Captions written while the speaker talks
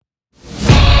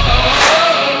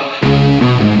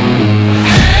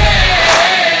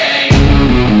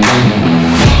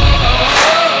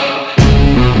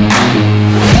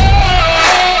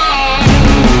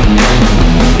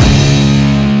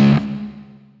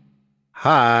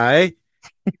Hi.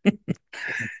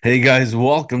 Hey guys,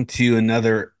 welcome to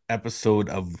another episode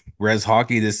of Rez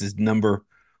Hockey. This is number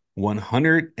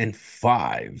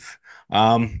 105.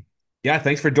 Yeah,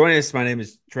 thanks for joining us. My name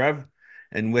is Trev,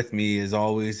 and with me, as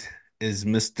always, is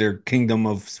Mr. Kingdom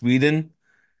of Sweden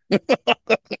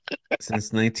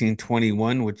since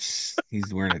 1921, which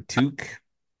he's wearing a toque.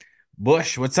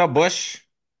 Bush, what's up, Bush?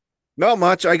 Not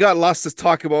much. I got lots to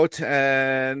talk about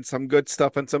and some good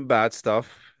stuff and some bad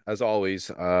stuff, as always.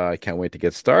 I can't wait to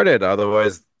get started.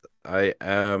 Otherwise, I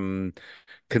am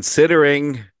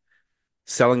considering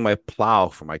selling my plow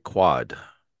for my quad.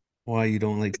 Why you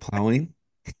don't like plowing?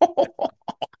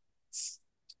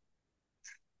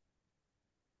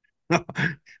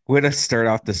 Way to start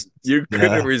off this You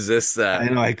couldn't the resist I that.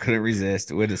 know I couldn't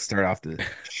resist. Way to start off the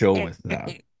show with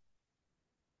a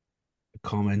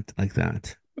comment like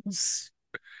that.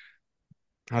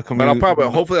 How come But I'll you probably,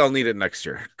 not? hopefully, I'll need it next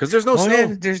year because there's no Oh yeah,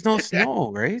 snow. there's no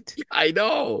snow, right? I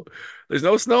know. There's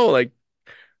no snow. Like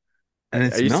And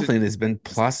I it's used to, melting. It's been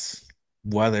it's plus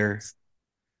weather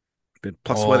been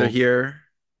plus weather all here.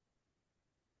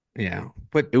 yeah.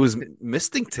 But It was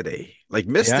misting today, like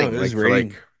yeah, it misting, was like for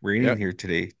like, raining yeah. here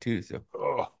today too. So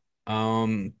Oh.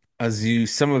 as you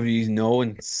some of you know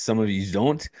and some of you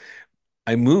don't,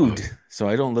 I moved. So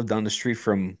I don't live down the street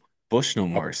from Bush no Up,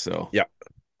 more. So yeah,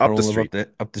 I up the don't live street.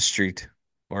 up the street.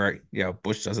 Or yeah,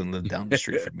 Bush doesn't live down the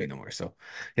street from me no more. So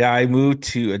yeah, I moved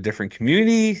to a different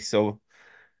community. So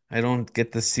I don't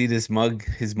get to see his mug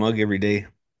every day.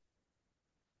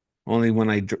 Only when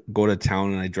I go to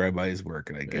town and I drive by his work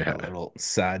and I get a Yeah. little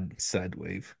sad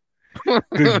wave.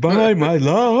 Goodbye, my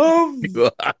love.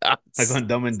 Like on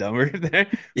Dumb and Dumber there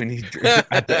when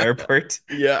at the airport.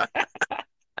 Yeah.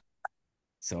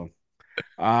 So,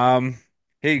 um,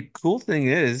 hey, cool thing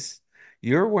is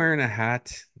you're wearing a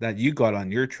hat that you got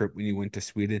on your trip when you went to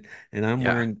Sweden, and I'm Yeah.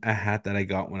 wearing a hat that I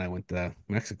got when I went to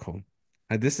Mexico.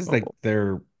 This is like Oh,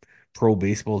 their pro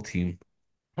baseball team.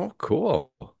 oh,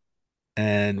 cool.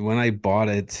 And when I bought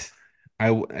it, I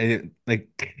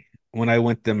like when I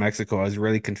went to Mexico, I was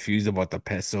really confused about the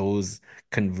pesos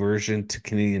conversion to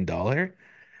Canadian dollar.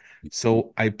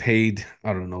 So I paid,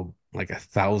 I don't know, like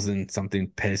 1,000 something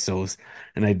pesos,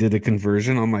 and I did a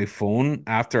conversion on my phone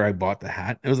after I bought the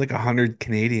hat. It was like 100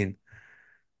 Canadian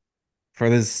for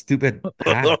this stupid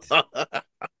hat. I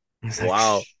was like,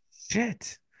 Wow.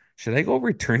 shit, should I go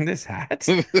return this hat?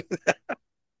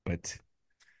 But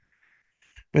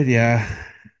but yeah.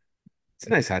 It's a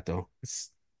nice hat though.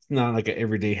 It's not like an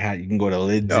everyday hat. You can go to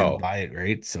Lids and No. buy it,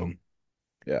 right? So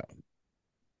Yeah.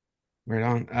 right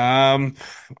on.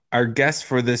 Our guest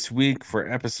for this week for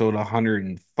episode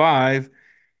 105,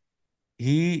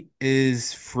 he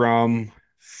is from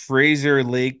Fraser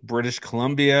Lake, British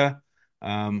Columbia.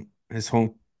 His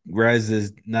home res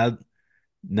is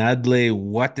Nadleh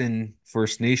Whut'en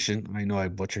First Nation. I know I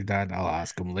butchered that. I'll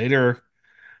ask him later.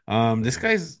 This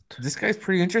guy's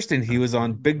pretty interesting. He was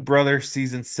on Big Brother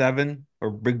season 7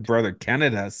 or Big Brother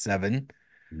Canada 7.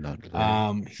 Nadleh.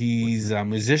 What? He's a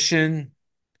musician,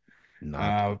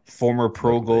 Nad. former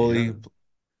pro Nadleh. goalie.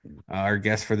 Our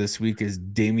guest for this week is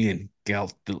Damien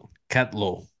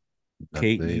Ketlo,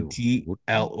 Nadleh. Whut'en.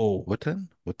 Ketlo. Whut'en.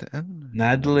 Whut'en. Nadle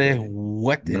Nadleh.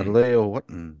 Whut'en. Nadleh or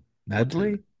Whut'en. Whut'en.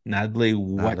 Nadle Nadleh.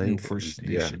 Whut'en Whut'en. First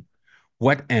Yeah. Nation.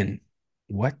 Whut'en.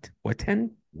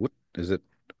 Whut'en? What is it?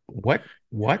 What?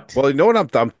 Well, you know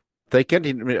what I'm thinking.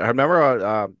 I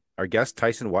remember our guest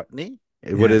Tyson Watney.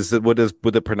 Yeah. Would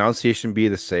the pronunciation be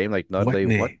the same? Like Nudley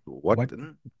Whatney. What?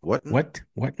 what?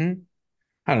 Whut'en?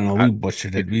 I don't know. I, We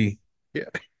butchered it. We yeah.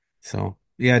 so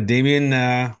yeah, Damien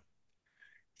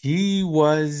he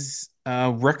was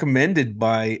recommended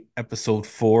by episode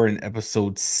 4 and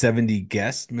episode 70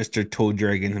 guest, Mr. Toe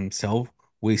Dragon himself,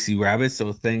 Wacy Rabbit.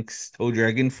 So thanks, Toe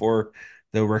Dragon, for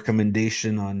the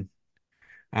recommendation on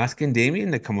asking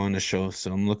Damien to come on the show.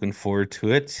 So I'm looking forward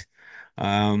to it.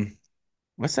 Um,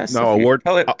 what's that No, stuff you a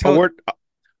tell it. word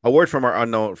a word from our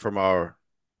unknown from our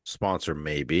sponsor,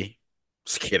 maybe.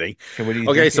 Just kidding. Okay, what are you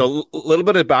Okay, drinking? so a little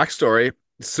bit of backstory.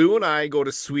 Soon I go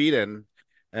to Sweden,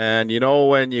 and you know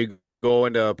when you go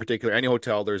into a particular any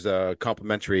hotel, there's a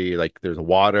complimentary like there's a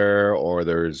water or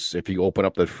there's if you open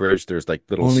up the fridge, there's like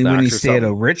little Only when you snacks or stay at a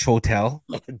something. rich hotel.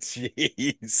 Oh,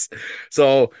 jeez.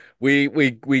 So we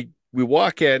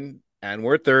walk in and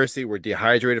we're thirsty, we're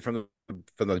dehydrated from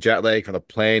the jet lag, from the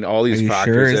plane, all Are these you sure?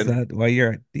 factors Is in. that why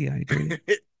you're dehydrated?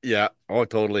 Yeah, oh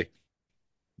totally.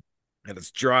 And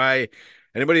it's dry.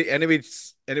 Anybody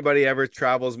ever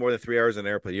travels more than 3 hours in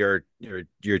an airplane, you're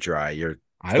dry. You're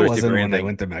I thirsty for wasn't when I anything.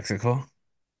 went to Mexico.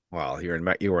 Well, you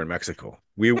were in Mexico.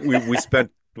 We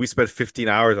spent 15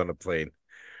 hours on the plane.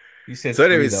 You said So,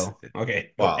 three anyways, though.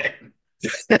 Okay, go well, ahead.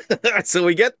 So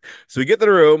we get so we get the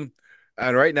room,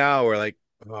 and right now we're like,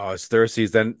 oh, it's thirsty.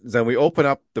 Then we open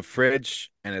up the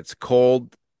fridge and it's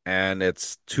cold, and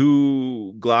it's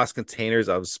two glass containers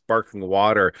of sparkling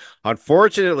water.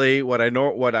 Unfortunately, what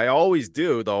I always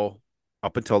do though,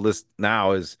 up until this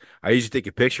now, is I usually take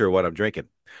a picture of what I'm drinking,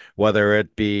 whether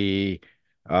it be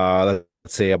let's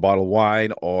say a bottle of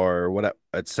wine or what,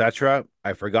 etc.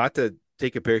 I forgot to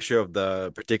take a picture of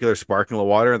the particular sparkling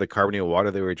water and the carbonated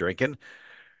water they were drinking.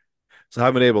 So I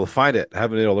haven't been able to find it. I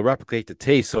haven't been able to replicate the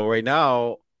taste. So right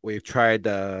now we've tried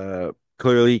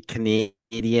clearly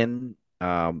Canadian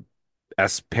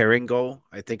Esperingo,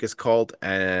 I think it's called,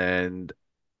 and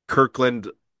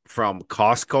Kirkland from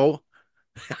Costco.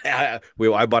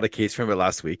 I bought a case from it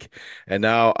last week, and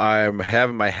now I'm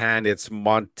having in my hand it's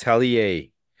Montelier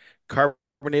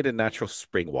carbonated natural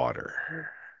spring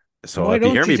water. So Why if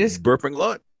you don't hear you me just burping a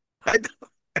lot, I,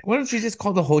 why don't you just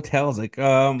call the hotels? Like,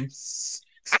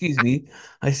 excuse me,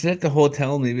 I stayed at the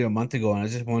hotel maybe a month ago, and I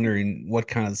was just wondering what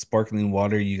kind of sparkling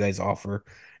water you guys offer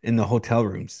in the hotel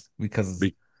rooms because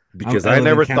be, because I I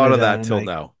live in never thought of Canada that and till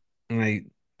now.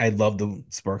 I love the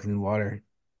sparkling water.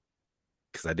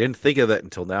 Because I didn't think of that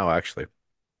until now, actually.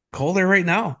 Call it right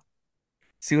now.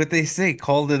 See what they say.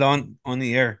 Called it on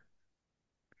the air.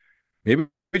 Maybe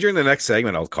during the next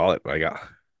segment, I'll call it. I got.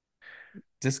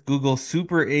 Just Google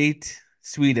Super 8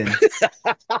 Sweden.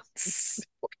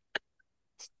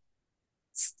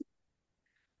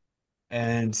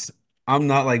 And I'm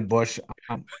not like Bush.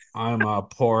 I'm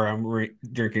poor. I'm re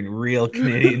drinking real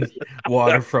Canadian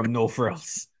water from no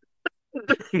frills.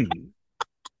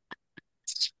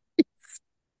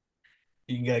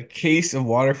 You can get a case of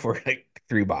water for like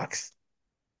 $3.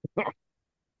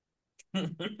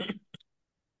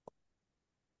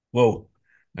 Whoa.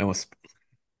 I almost,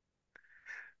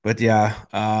 but yeah,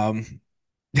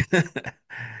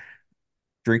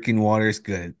 drinking water is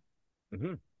good.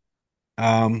 Mhm.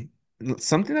 Um,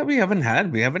 something that we haven't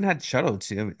had. We haven't had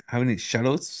shutouts. You have any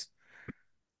shutouts?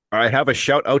 I have a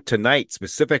shout out tonight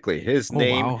specifically. His Oh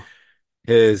name wow.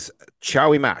 is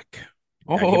Chowie Mac,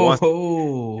 and he wants,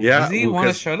 Does yeah, he want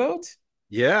a because shutout?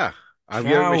 yeah, I'm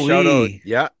giving him a shout out. Chowie.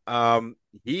 Yeah,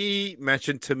 he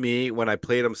mentioned to me when I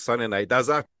played him Sunday night.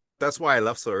 That's why I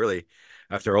left so early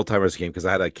after Old Timers game because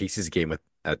I had a Casey's game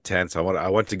at 10. So I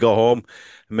want to go home,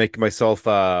 make myself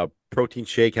a protein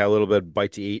shake, have a little bit of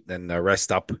bite to eat, and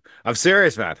rest up. I'm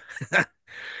serious, man.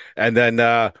 And then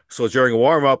so during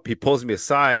warm up, he pulls me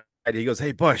aside. He goes,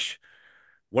 "Hey, Bush,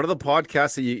 one of the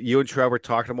podcasts that you and Trevor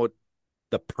talking about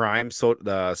the Prime, so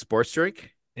the sports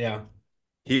drink. Yeah.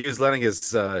 He was letting his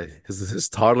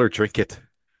toddler drink it.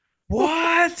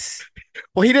 What?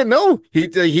 Well, he didn't know. He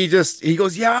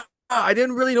goes, yeah, I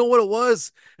didn't really know what it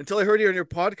was until I heard you on your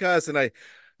podcast, and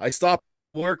I stopped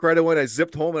work right away. And I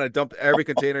zipped home and I dumped every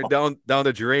container down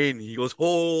the drain. He goes,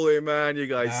 holy man, you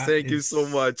guys, That thank you so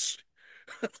is much.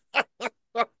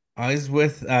 I was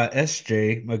with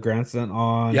SJ, my grandson,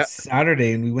 on Yeah.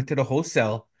 Saturday, and we went to the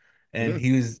wholesale, and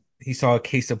Mhm. he saw a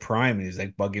case of Prime, and he was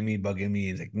like bugging me.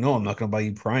 He's like, "No, I'm not gonna buy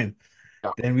you Prime."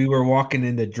 Yeah. Then we were walking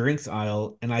in the drinks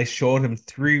aisle, and I showed him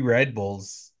three Red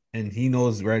Bulls, and he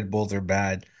knows Red Bulls are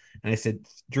bad. And I said,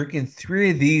 "Drinking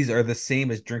three of these are the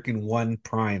same as drinking one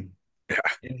Prime."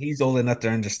 And he's old enough to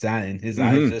understand, and his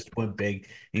eyes Hmm. just went big.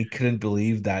 He couldn't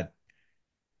believe that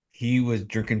he was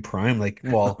drinking Prime. Like,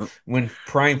 well, when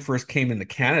Prime first came into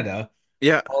Canada,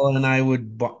 Yeah. Paul and I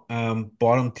would bought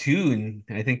him two, and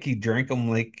I think he drank them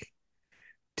like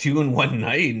two in one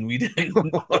night, and we didn't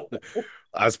know.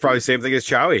 I was probably the same thing as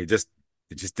Chowie. Just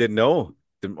didn't know.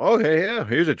 Okay, yeah,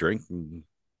 here's a drink.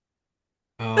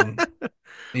 Um,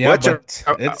 yeah, Which but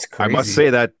it's I must crazy. say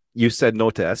that you said no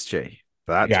to SJ.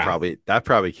 Yeah. That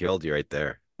probably killed you right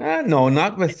there. No,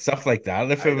 not with stuff like that.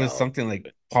 If it I was know. something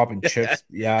like popping chips,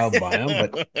 yeah, I'll buy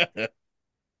them.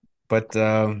 But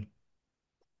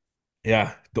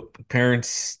yeah, the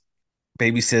parents,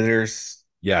 babysitters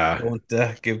Yeah,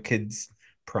 don't give kids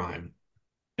Prime.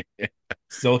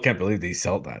 Still can't believe they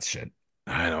sell that shit.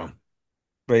 I know.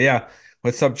 But yeah,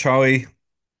 what's up, Charlie?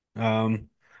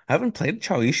 I haven't played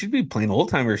Charlie. You should be playing old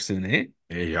timers soon, eh?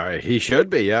 Yeah, he should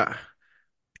be. Yeah,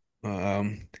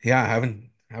 Yeah, I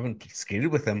haven't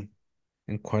skated with him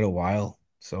in quite a while.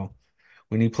 So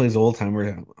when he plays old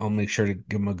timer, I'll make sure to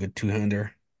give him a good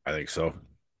two-hander. I think so.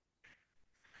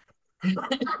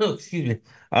 Excuse me.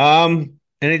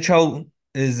 NHL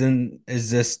is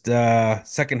this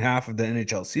second half of the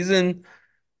NHL season.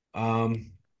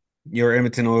 Um, your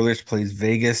Edmonton Oilers plays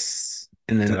Vegas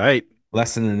in Tonight.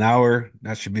 less than an hour.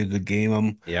 That should be a good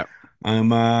game. Yeah.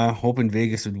 I'm hoping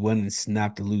Vegas would win and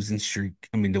snap the losing streak.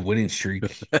 I mean the winning streak.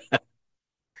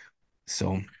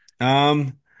 So,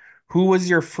 um, Who was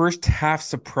your first half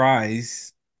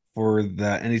surprise for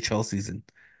the NHL season,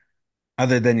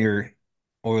 other than your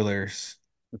Oilers?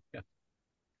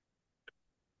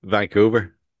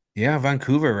 Vancouver. Yeah,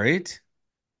 Vancouver, right?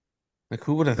 Like,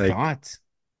 who would have Like, thought?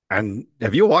 and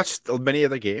have you watched many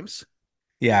of the games?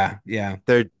 Yeah, yeah.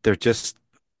 They're just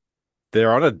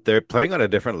they're playing on a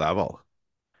different level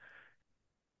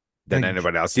than Like,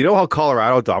 anybody else. You know how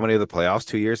Colorado dominated the playoffs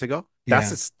 2 years ago?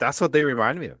 yeah. That's what they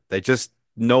remind me of. They just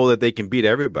know that they can beat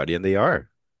everybody, and they are.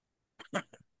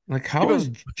 Like, how is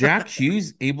Even Jack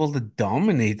Hughes able to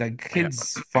dominate? That yeah.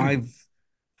 kid's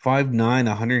 5'9",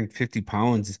 150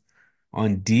 pounds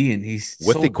on D, and he's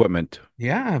With so, equipment.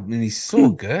 yeah, and he's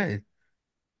so good.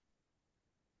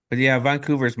 But yeah,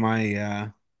 Vancouver's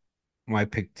my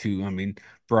pick too. I mean,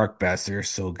 Brock Besser is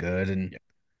so good, and Yeah.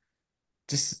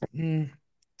 just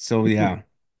so yeah.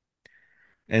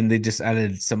 And they just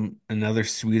added another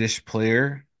Swedish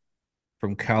player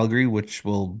from Calgary, which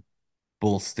will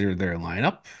bolster their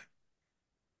lineup.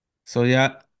 So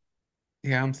yeah,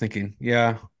 yeah, I'm thinking,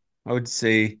 yeah, I would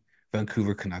say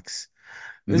Vancouver Canucks.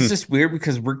 It's Hmm. just weird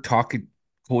because we're talking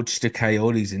coach the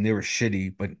Coyotes and they were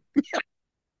shitty, but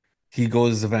he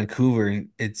goes to Vancouver and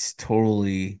it's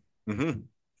totally. Hmm.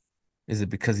 Is it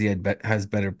because he has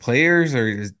better players,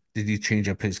 or did he change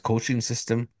up his coaching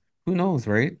system? Who knows,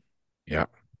 right? Yeah.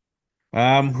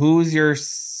 Who's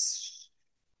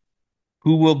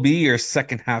who will be your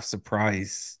second half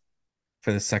surprise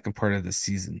for the second part of the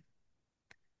season?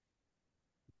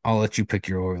 I'll let you pick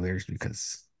your Oilers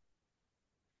because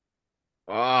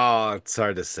Oh, it's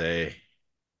hard to say.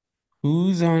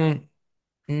 who's on?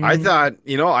 I Mm, thought,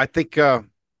 I think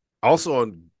also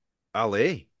in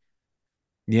LA.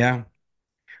 yeah,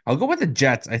 I'll go with the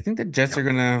Jets. I think the Jets Yeah. are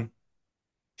gonna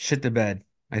shit the bed.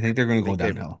 I think they're I gonna go think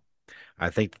they downhill. I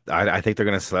think they're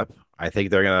gonna slip.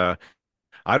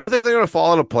 I don't think they're gonna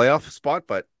fall in a playoff spot,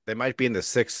 but they might be in the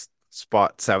sixth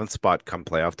spot, seventh spot come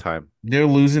playoff time. They're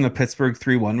losing to Pittsburgh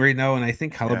 3-1 right now, and I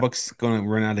think Yeah. Hellebuck's gonna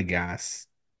run out of gas.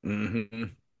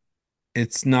 Hmm.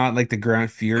 It's not like the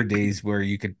Grant Fuhr days where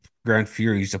Grant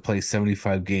Fuhr used to play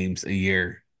 75 games a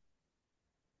year.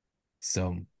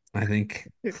 So I think,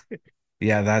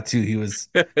 yeah, that too. He was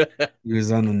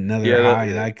on another Yeah, high,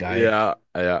 that guy. yeah,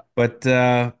 yeah, But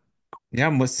yeah,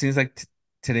 what seems like t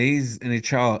today's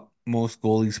NHL, most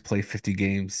goalies play 50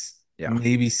 games, yeah.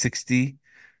 maybe 60.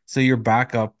 So your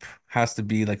backup has to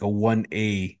be like a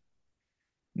 1A,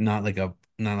 not like a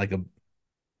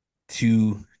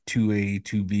 2A,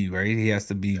 2B, right? He has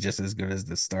to be just as good as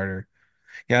the starter.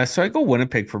 Yeah, so I go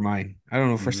Winnipeg for mine. I don't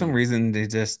know, for some Hmm. reason they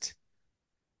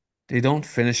don't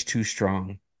finish too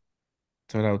strong.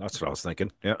 So That's what I was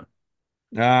thinking. Yeah.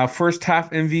 first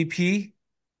half MVP,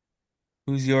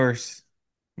 who's yours?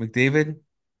 McDavid?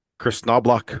 Chris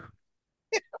Knobloch.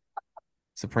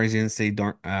 Surprised you didn't say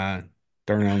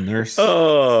Darnell Nurse.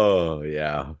 Oh,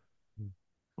 yeah.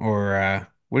 Or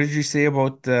what did you say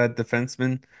about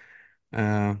defenseman?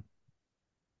 Uh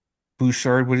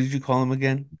Bouchard, what did you call him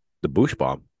again? The Bush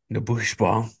Bomb. The Bush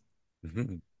Ball.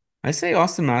 Mhm. I say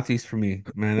Austin Matthews for me.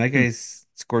 Man, that guy's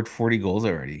scored 40 goals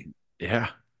already.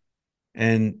 Yeah,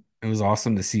 And it was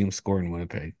awesome to see him score in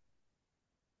Winnipeg.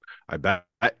 I bet.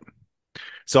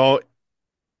 So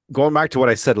going back to what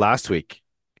I said last week,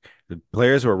 the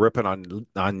players were ripping on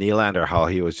Nylander how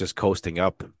he was just coasting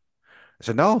up. I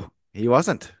said, no, he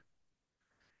wasn't.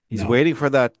 He's No. waiting for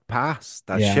that pass,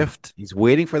 that Yeah. shift. He's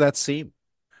waiting for that seam.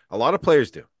 A lot of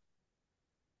players do.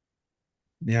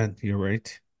 Yeah, you're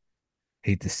right.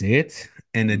 Hate to say it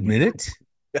and Mhm. admit it.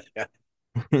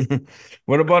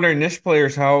 What about our niche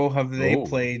players? How have they Oh,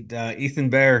 played? Ethan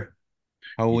Bear,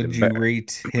 how would Ethan you Bear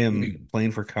rate him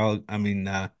playing for for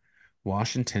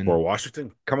Washington?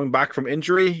 Washington coming back from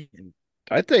injury.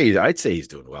 I'd say he's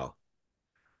doing well.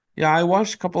 Yeah, I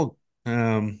watched a couple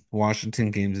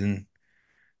Washington games and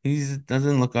he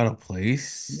doesn't look out of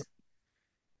place.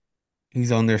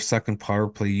 He's on their second power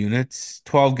play units.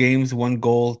 12 games, 1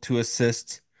 goal, 2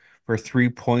 assists for 3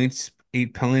 points,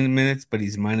 8 penalty minutes, but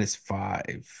he's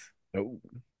 -5. Oh,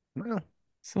 well,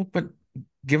 So, but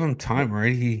give him time,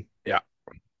 right? yeah,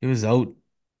 He was out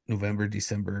November,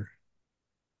 December,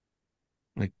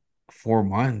 like 4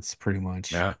 months pretty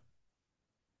much. yeah.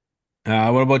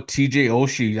 What about TJ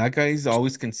Oshie? That guy's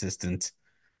always consistent,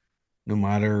 no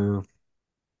matter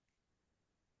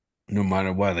no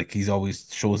matter what. Like he's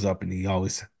always shows up and he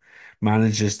always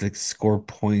manages to score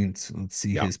points. Let's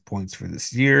see Yeah. his points for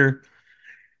this year.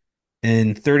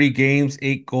 In 30 games,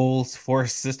 8 goals, 4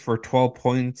 assists for 12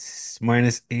 points,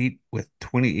 -8 with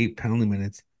 28 penalty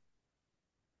minutes.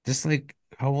 Just like,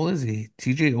 how old is he?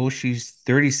 TJ Oshie's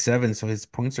 37, so his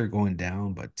points are going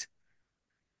down, but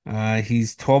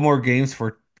He's 12 more games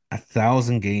for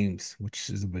 1,000 games, which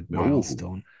is a big Oh,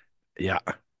 milestone. yeah.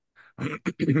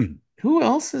 Who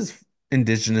else is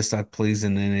indigenous that plays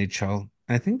in the NHL?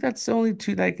 I think that's the only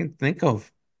two that I can think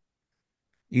of.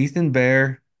 Ethan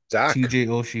Bear, Zach. TJ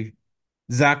Oshie,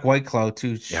 Zach Whitecloud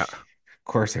too. Yeah. Of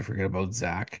course, I forget about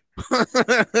Zach.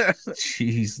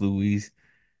 Jeez Louise.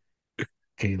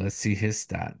 Okay, let's see his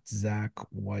stats. Zach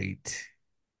White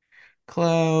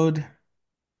Cloud.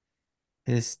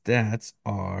 His stats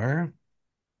are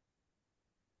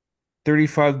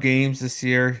 35 games this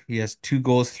year. He has 2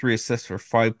 goals, 3 assists for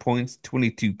 5 points,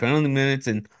 22 penalty minutes,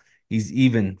 and he's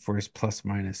even for his plus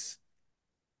minus.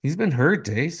 He's been hurt,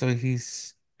 eh? So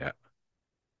he's Yeah.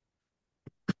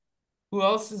 who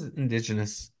else is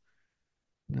indigenous?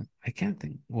 No, I can't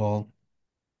think. Well,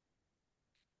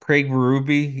 Craig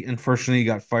Berube, unfortunately, he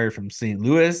got fired from St.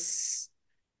 Louis.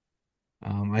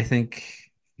 I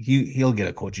think he'll get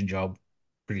a coaching job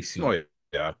pretty Oh, soon.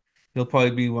 yeah. He'll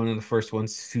probably be one of the first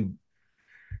ones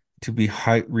to be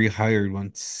rehired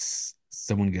once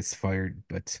someone gets fired.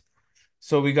 But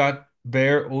so we got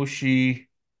Bear, Oshie,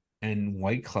 and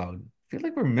White Cloud. I feel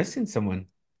like we're missing someone.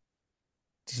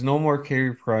 There's no more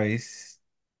Carey Price.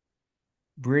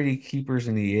 Brady Keepers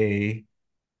in the A.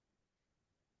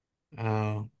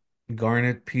 Uh,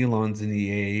 Garnet Pilon's in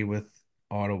the A with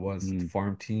Ottawa's Mm,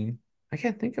 farm team. I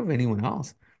can't think of anyone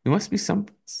else. There must be some.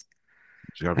 there's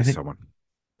gotta I be think someone.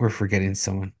 we're forgetting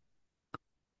someone.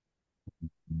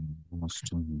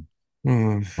 Boston,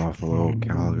 Hmm. Buffalo,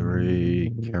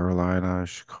 Calgary, Carolina,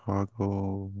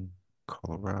 Chicago, Oh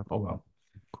Colorado, well.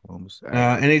 Columbus,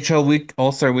 and NHL week,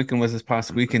 All-Star weekend was this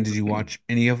past weekend. Did you watch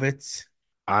any of it?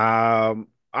 I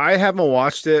haven't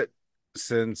watched it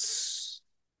since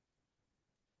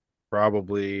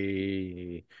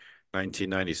probably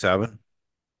 1997.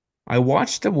 I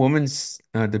watched the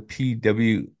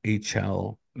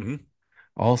PWHL Hmm.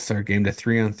 All-Star game, the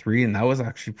 3-on-3, and that was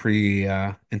actually pretty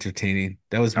entertaining.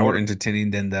 That was I more would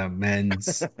entertaining than the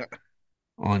men's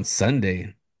on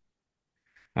Sunday.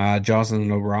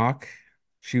 Jocelyn Rock,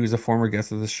 she was a former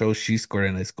guest of the show. She scored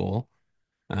a nice goal.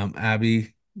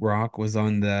 Abby Rock was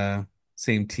on the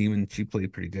same team and she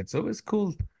played pretty good. So it was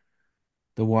cool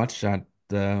to watch that.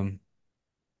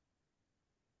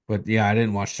 But yeah, I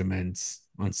didn't watch the men's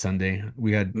on Sunday.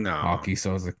 We had no. hockey,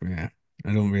 so I was like, yeah,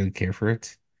 I don't really care for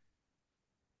it.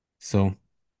 So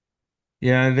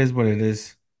yeah, it is what it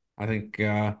is. I think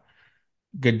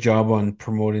good job on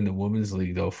promoting the women's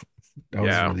league though. That was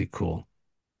Yeah, really cool.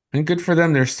 And good for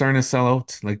them. They're starting to sell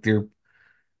out. Like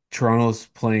Toronto's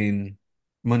playing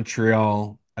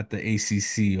Montreal at the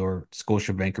ACC or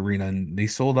Scotiabank Arena, and they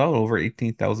sold out. Over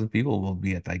 18,000 people will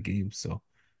be at that game. So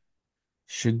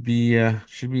should be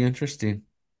interesting.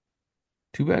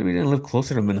 Too bad we didn't live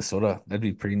closer to Minnesota. That'd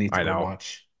be pretty neat to I go know.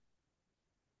 watch.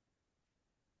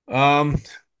 Um,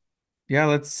 yeah,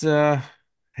 let's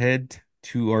head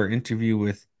to our interview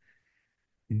with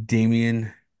Damien.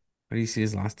 How do you say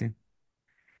his last name?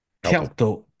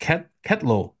 Kelto.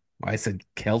 Ketlo. I said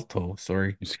Kelto,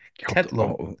 sorry. It's Kelto. Ketlo.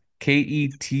 Oh,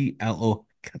 Ketlo.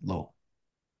 Ketlo.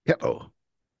 Kelto.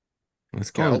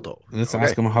 Let's go. Kelto. Let's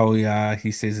ask Okay. him how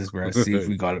he says his breath. See if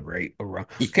we got it right or wrong.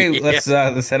 Okay, Yeah.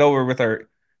 let's head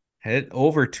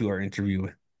over to our interview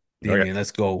with Okay. Damien.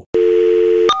 Let's go.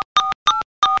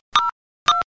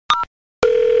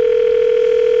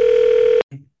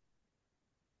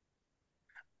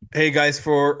 Hey guys,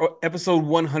 for episode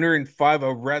 105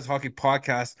 of Rez Hockey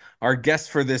Podcast, our guest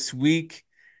for this week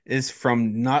is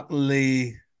from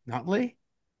Notley. Notley?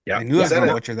 Yeah. I knew I You was Yeah, said gonna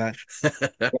no, butcher that.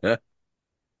 it.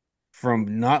 From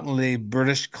Notley,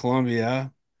 British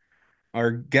Columbia.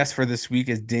 Our guest for this week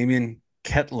is Damien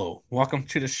Ketlo. Welcome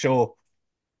to the show.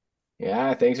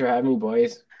 yeah, thanks for having me,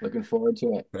 boys. Looking forward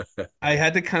to it. I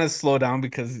had to kind of slow down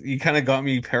because you kind of got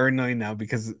me paranoid now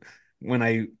because when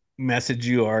I messaged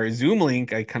you our Zoom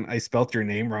link, I spelt your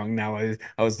name wrong. Now I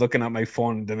was looking at my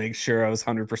phone to make sure I was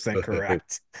 100%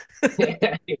 correct.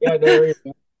 Yeah, no worries.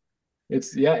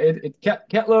 It's yeah,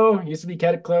 Ketlo used to be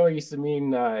Keteklo. It used to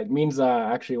mean it means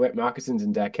actually wet moccasins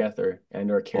in Daketh or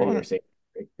Oh, carrier safe.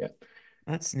 Right? Yeah,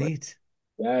 that's but neat.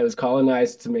 yeah, it was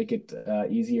colonized to make it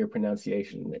easier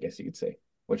pronunciation, I guess you could say,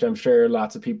 which I'm sure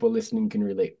lots of people listening can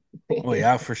relate. Oh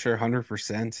yeah, for sure,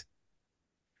 100%.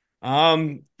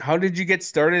 How did you get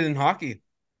started in hockey?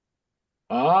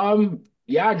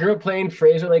 Yeah, I grew up playing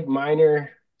Fraser Lake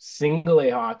Minor single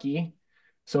A hockey.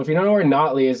 So if you don't know where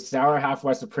Notley is, it's an hour and a half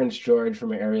west of Prince George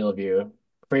from an aerial view.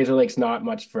 Fraser Lake's not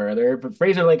much further, but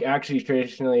Fraser Lake actually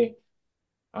traditionally,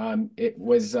 it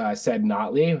was said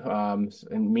Notley,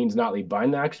 and means Notley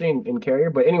Bun actually in Carrier.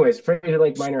 But anyways, Fraser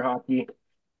Lake Minor hockey,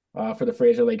 for the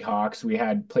Fraser Lake Hawks. We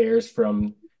had players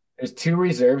from there's two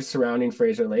reserves surrounding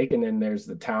Fraser Lake, and then there's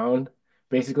the town,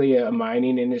 basically a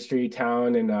mining industry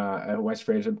town and a West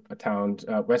Fraser town,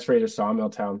 West Fraser sawmill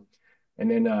town. And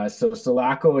then so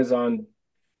Sulaco is on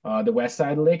the west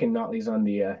side of the lake, and Notley's on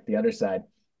the other side.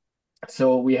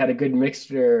 So we had a good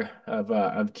mixture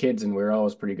of kids, and we were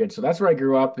always pretty good. So that's where I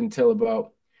grew up until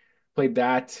about played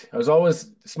that. I was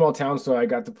always small town, so I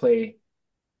got to play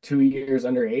 2 years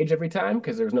underage every time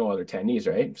because there was no other tennies,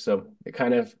 right? So it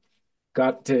kind of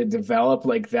got to develop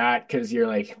like that because you're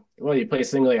like, well, you play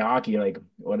single A hockey, like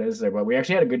what is there? But we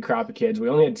actually had a good crop of kids. We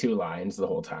only had two lines the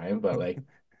whole time, but like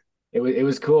it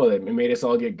was cool. It made us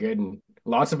all get good, and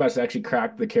lots of us actually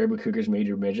cracked the Caribou Cougars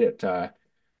major midget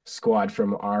squad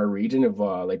from our region of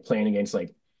like playing against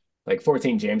like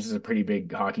 14 James is a pretty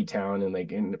big hockey town, and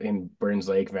like in Burns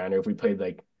Lake, Vanderhoof, we played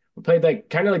like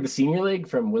kind of like the senior league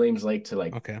from Williams Lake to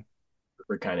like Okay.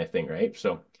 kind of thing, right?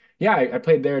 So yeah, I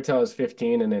played there until I was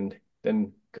 15, and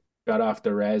then got off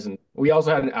the res, and we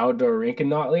also had an outdoor rink in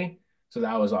Notley, so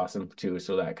that was awesome too.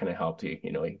 So that kind of helped you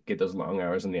get those long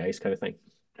hours on the ice kind of thing.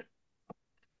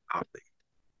 Notley.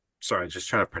 Sorry, just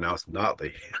trying to pronounce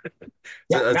Notley.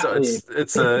 Yeah,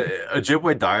 It's a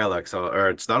Ojibwe dialect, so or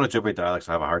it's not a Ojibwe dialect,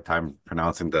 so I have a hard time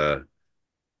pronouncing the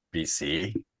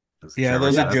BC. Yeah,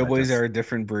 those Whichever it yeah. is. I Ojibways are just a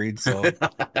different breed, so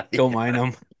don't Yeah, mind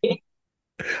them.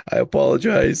 I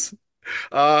apologize.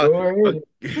 Uh, No uh, worries.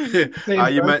 Same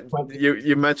you stuff. meant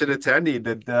you mentioned attending.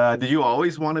 Did you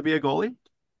always want to be a goalie?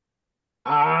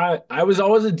 I was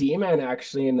always a D man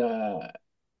actually, and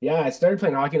yeah, I started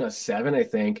playing hockey when I was 7, I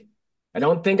think. I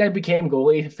don't think I became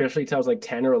goalie officially till I was like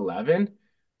 10 or 11.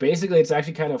 Basically, it's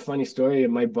actually kind of a funny story.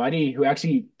 My buddy who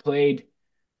actually played,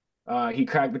 he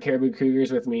cracked the Caribou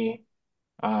Cougars with me,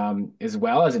 as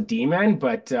well as a D man,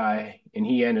 but and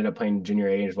he ended up playing junior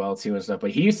A as well too and stuff.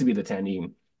 But he used to be the 10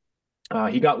 team.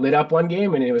 He got lit up one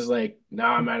game, and it was like,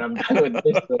 nah, man, I'm done with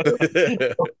this.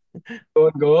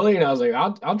 Going goalie, and I was like,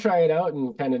 I'll try it out,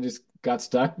 and kind of just got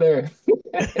stuck there.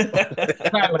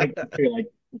 I like feel like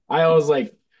I always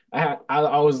like I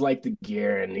always liked the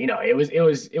gear, and it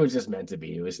was just meant to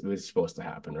be. It was supposed to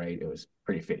happen, right? It was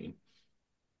pretty fitting.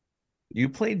 You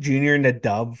played junior in the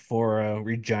dub for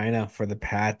Regina for the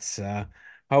Pats.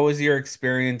 How was your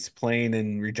experience playing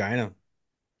in Regina?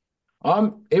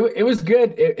 It was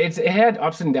good. It had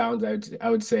ups and downs. I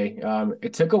would say.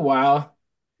 It took a while.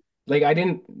 Like I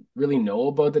didn't really know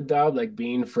about the dub, like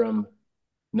being from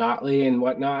Notley and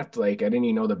whatnot. Like I didn't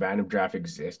even know the Bantam draft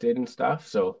existed and stuff.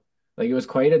 So like it was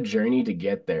quite a journey to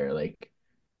get there. Like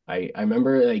I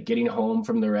remember like getting home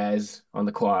from the res on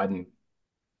the quad and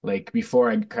like before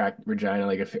I cracked Regina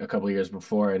like a couple of years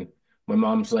before, and my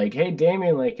mom's like, "Hey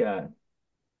Damien, like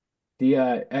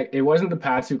it wasn't the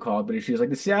Pats who called, but she was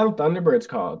like the Seattle Thunderbirds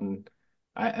called,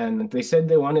 and they said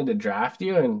they wanted to draft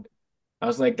you, and I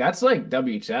was like, that's like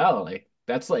WHL, like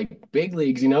that's like big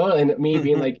leagues, you know?" And me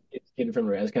being like a kid from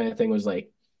res kind of thing was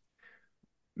like,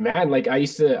 man, like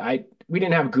we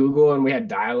didn't have Google, and we had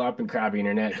dial-up and crappy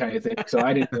internet kind of thing. So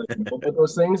I didn't really know about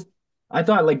those things. I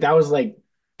thought like that was like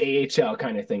AHL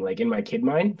kind of thing, like in my kid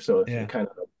mind. So it's Yeah. kind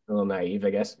of a little naive,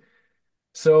 I guess.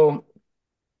 So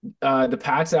the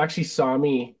Pats actually saw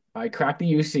me. I cracked the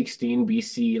U16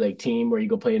 BC like team where you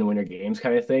go play in winter games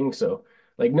kind of thing. So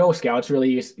like no scouts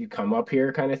really you come up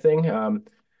here kind of thing.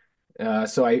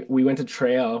 So we went to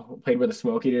Trail, played where the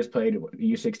Smoke Eaters played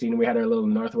U16. We had our little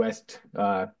Northwest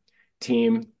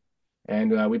team,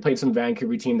 and we played some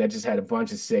Vancouver team that just had a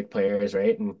bunch of sick players,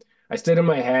 right? And I stood in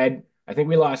my head. I think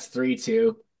we lost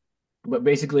 3-2, but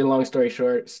basically, long story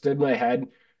short, stood in my head,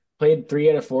 played 3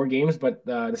 out of 4 games, but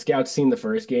the scouts seen the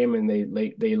first game, and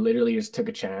they literally just took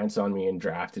a chance on me and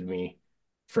drafted me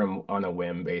from on a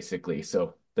whim, basically.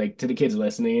 So like to the kids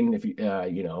listening, if it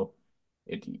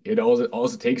all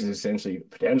it takes is essentially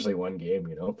potentially one game,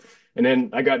 you know. And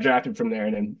then I got drafted from there,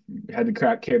 and then had to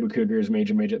crack Caribou Cougars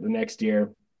major midget the next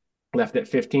year. Left at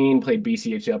 15, played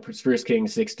BCHL Spruce King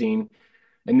 16,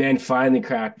 and then finally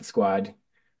cracked the squad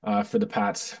for the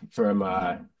Pats for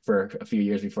a few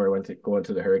years before I went to go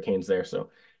into the Hurricanes there. So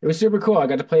it was super cool. I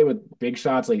got to play with big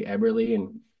shots like Eberly,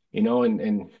 and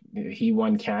he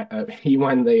won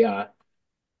the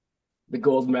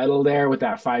gold medal there with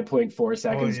that 5.4 Oh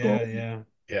seconds yeah, goal. yeah.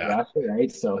 Yeah. Yeah,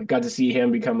 right. So I got to see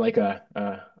him become like a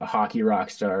hockey rock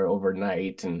star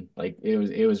overnight, and like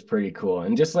it was pretty cool.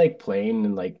 And just like playing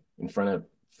and like in front of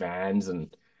fans,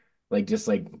 and like just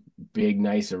like big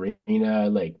nice arena,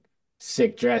 like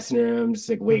sick dressing rooms,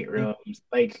 sick weight rooms,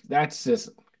 like that's just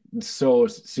so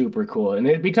super cool. And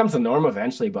it becomes the norm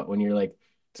eventually, but when you're like,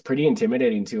 it's pretty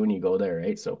intimidating too when you go there,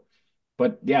 right? So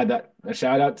but yeah, that a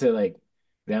shout out to like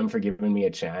them for giving me a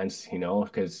chance,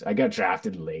 because I got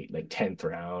drafted late, like 10th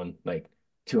round, like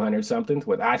 200 something.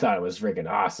 What I thought it was freaking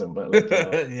awesome, but like,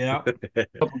 Yeah.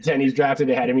 a couple tennies drafted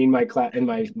ahead of me in my class in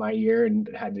my year, and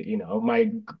had to, my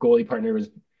goalie partner was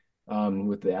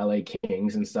with the LA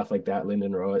Kings and stuff like that,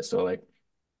 Lyndon Rowett. So like,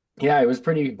 yeah, it was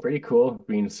pretty cool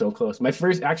being so close. My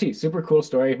first, actually, super cool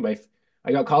story.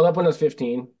 I got called up when I was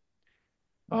 15.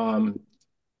 Um,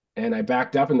 and I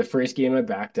backed up in the first game I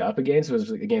backed up against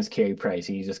was against Carey Price.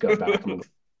 He just got back from.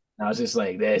 I was just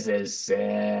like, this is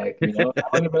sick. I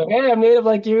wanted to be like, hey, I'm native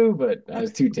like you, but I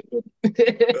was too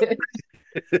timid.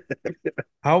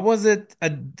 How was it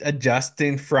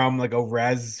adjusting from like a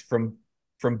res from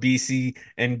BC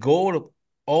and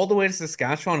all the way to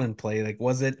Saskatchewan and play? Like,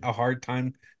 was it a hard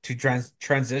time to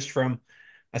transition from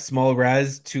a small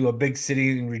res to a big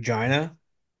city in Regina?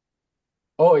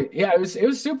 Oh yeah, it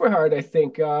was super hard, I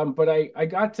think. But I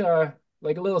got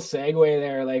like a little segue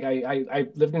there. Like I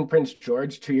lived in Prince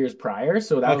George 2 years prior,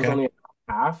 so that was Okay. only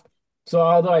half. So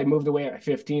although I moved away at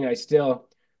 15, I still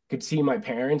could see my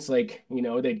parents. Like,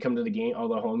 they'd come to the game, all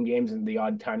the home games, and the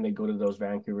odd time they'd go to those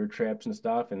Vancouver trips and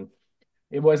stuff. And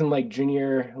it wasn't like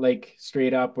junior, like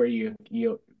straight up where you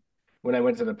when I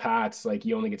went to the Pats, like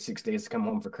you only get 6 days to come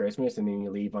home for Christmas, and then you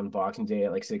leave on Boxing Day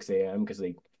at like 6 a.m. because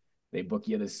they book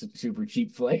you this super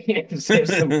cheap flight to save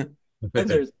some or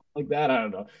like that. I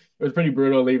don't know. It was pretty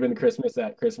brutal leaving Christmas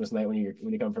at Christmas night when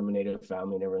you come from a native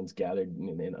family and everyone's gathered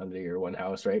in under your one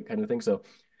house, right? Kind of thing. So,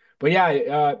 but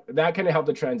yeah, that kind of helped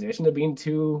the transition to being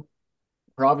two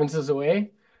provinces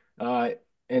away. Uh,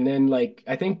 and then like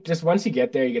I think just once you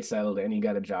get there, you get settled in, you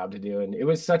got a job to do. And it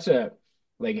was such a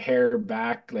like hair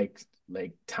back like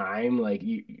time. Like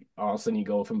you all of a sudden you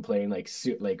go from playing like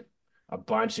a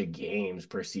bunch of games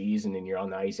per season and you're on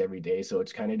the ice every day. So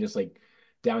it's kind of just like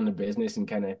down to business and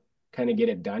kind of get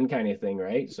it done kind of thing,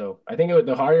 right? So I think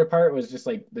the harder part was just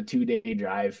like the 2 day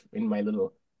drive in my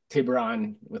little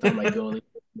Tiburon with all my goalie,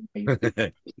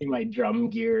 my drum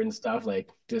gear and stuff, like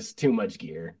just too much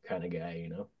gear kind of guy.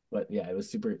 But yeah, it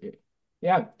was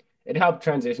yeah, it helped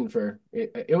transition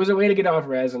it was a way to get off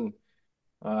res and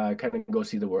kind of go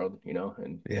see the world,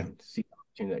 and Yeah. see the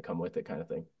opportunity that come with it kind of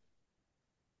thing.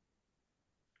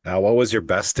 What was your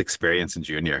best experience in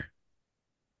junior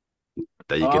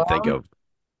that you can think Um, of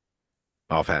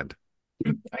offhand?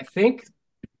 I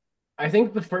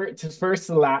think the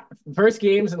first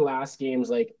games and last games,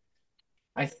 like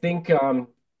I think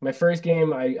my first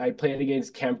game I played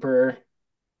against Kemper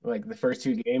like the first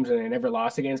two games, and I never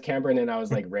lost against Kemper, and then I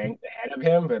was like ranked ahead of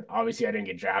him, but obviously I didn't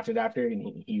get drafted after,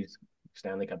 and he's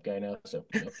Stanley Cup guy now, so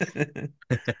that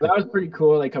was pretty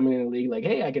cool. Like coming in the league, like,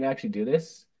 hey, I can actually do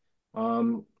this.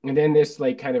 And then this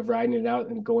like kind of riding it out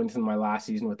and going to my last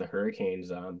season with the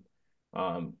Hurricanes.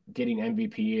 Getting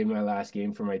MVP in my last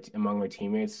game for among my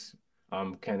teammates.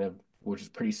 Kind of which is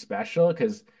pretty special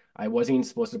because I wasn't even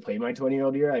supposed to play my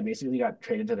 20-year-old year. I basically got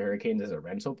traded to the Hurricanes as a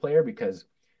rental player because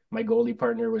my goalie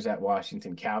partner was at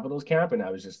Washington Capitals camp, and I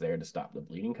was just there to stop the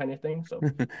bleeding kind of thing. So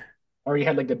I already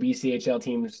had like the BCHL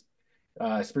teams.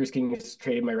 Spruce Kings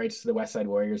traded my rights to the West Side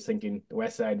Warriors, thinking the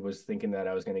West Side was thinking that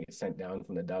I was going to get sent down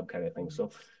from the dub kind of thing.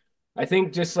 So I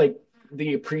think just like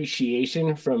the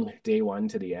appreciation from day one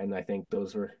to the end, I think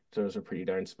those were pretty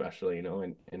darn special,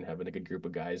 and having a good group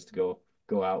of guys to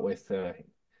go out with.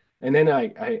 And then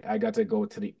I got to go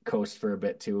to the coast for a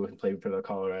bit too and play for the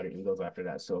Colorado Eagles after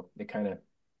that. So it kind of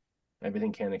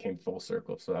everything kind of came full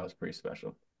circle. So that was pretty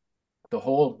special. The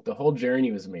whole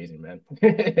journey was amazing, man.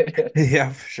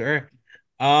 Yeah, for sure.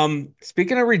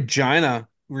 Speaking of Regina,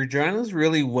 Regina's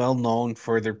really well known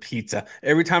for their pizza.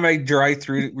 Every time I drive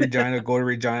through Regina, go to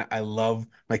Regina, I love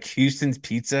like Houston's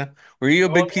pizza. Were you a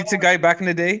Oh big pizza guy back in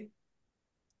the day?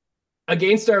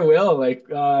 Against our will, like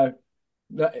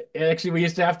actually we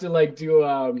used to have to like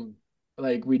do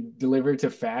like we deliver to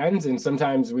fans, and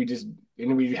sometimes we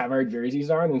have our jerseys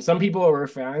on, and some people were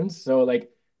fans, so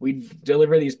like we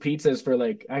deliver these pizzas for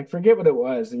like I forget what it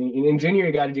was. And in junior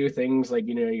you got to do things like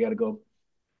you got to go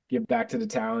give back to the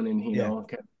town and Yeah.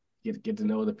 kind of get to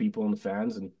know the people and the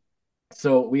fans. And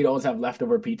so we'd always have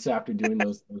leftover pizza after doing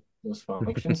those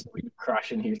functions. We'd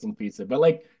crush in Houston pizza. But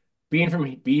like being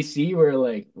from BC, we're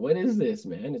like, what is this,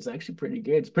 man? It's actually pretty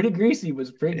good. It's pretty greasy, but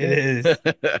it's pretty It good. is.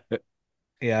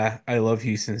 Yeah, I love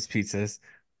Houston's pizzas.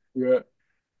 Yeah.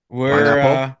 We're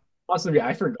Pineapple? Awesome. Yeah,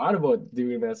 I forgot about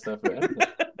doing that stuff, man.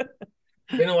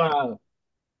 Been a while.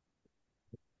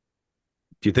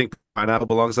 Do you think pineapple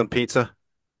belongs on pizza?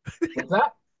 What's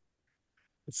that?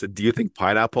 So, do you think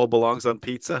pineapple belongs on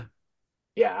pizza?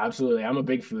 Yeah, absolutely. I'm a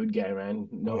big food guy, man.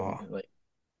 No, oh, like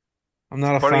I'm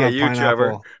not a Pointing fan at of you,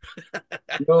 Trevor. pineapple.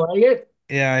 you don't like it?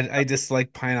 Yeah, I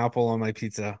dislike pineapple on my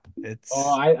pizza. Oh, It's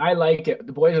I like it.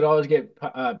 The boys would always get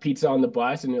pizza on the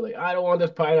bus, and you're like, I don't want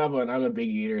this pineapple, and I'm a big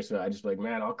eater, so I just like,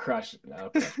 man, I'll crush it. I'll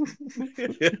crush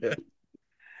it.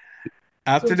 So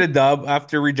after it's the dub,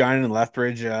 after Regina and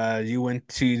Lethbridge, you went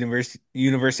to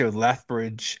University of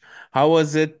Lethbridge. How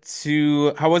was it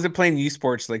playing U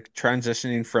Sports, like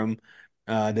transitioning from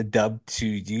the dub to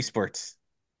U Sports?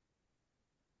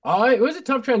 it was a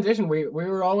tough transition. We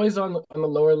were always on the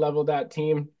lower level of that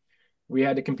team. We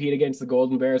had to compete against the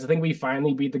Golden Bears. I think we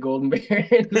finally beat the Golden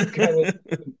Bears, kind of.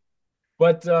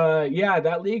 But yeah,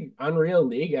 that league, Unreal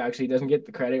League, actually doesn't get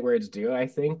the credit where it's due. I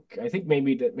think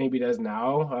maybe does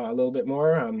now a little bit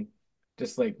more,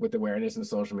 just like with awareness and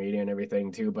social media and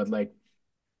everything too. But like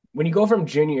when you go from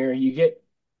junior, you get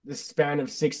the span of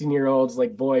 16-year-olds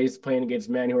like boys playing against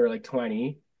men who are like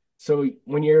 20. So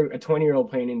when you're a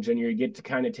 20-year-old playing in junior, you get to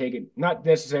kind of take it, not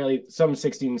necessarily some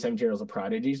 16 and 17-year-olds are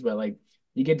prodigies, but like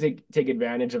you get to take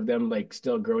advantage of them like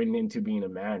still growing into being a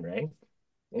man, right?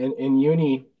 And in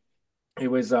uni it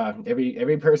was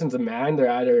every person's a man. They're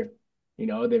either,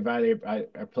 they've either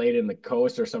are played in the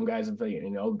coast or some guys have gone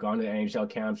to NHL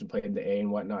camps and played in the A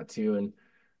and whatnot too. And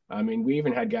I mean, we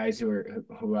even had guys who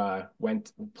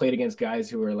went played against guys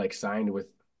who were like signed with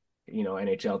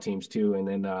NHL teams too. And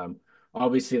then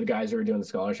obviously the guys who were doing the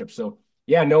scholarships. So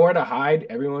yeah, nowhere to hide.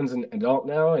 Everyone's an adult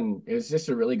now, and it was just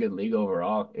a really good league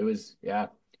overall. It was, yeah.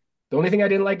 The only thing I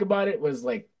didn't like about it was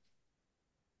like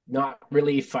not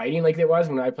really fighting like it was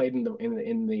when I played in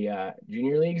the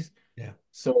junior leagues. Yeah.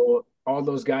 So all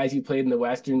those guys you played in the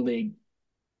Western League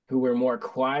who were more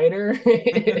quieter,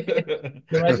 the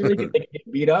Western League they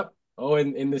get beat up. Oh,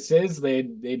 in the Sis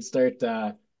they'd start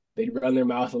they'd run their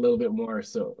mouth a little bit more.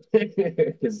 So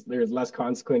because there's less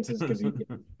consequences because you get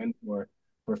more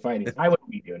for fighting. I wouldn't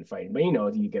be doing fighting, but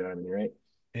you get what I mean, right?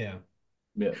 Yeah.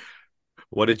 Yeah.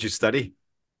 What did you study?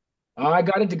 I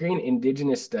got a degree in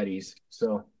Indigenous Studies.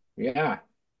 So yeah,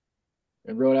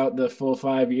 I wrote out the full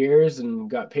 5 years and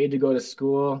got paid to go to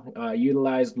school.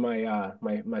 Utilized my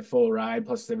full ride.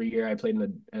 Plus, every year I played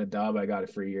in a dub, I got a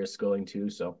free year of schooling too.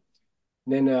 So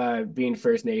then, being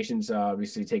First Nations,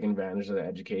 obviously taking advantage of the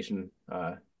education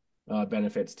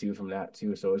benefits too from that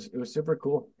too. So it was super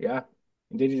cool. Yeah,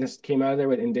 Indigenous came out of there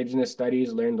with Indigenous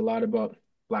studies. Learned a lot about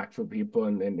Blackfoot people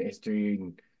and history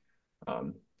and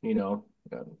um, you know,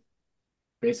 uh,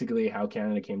 basically how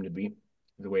Canada came to be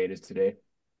the way it is today.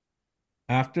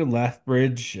 After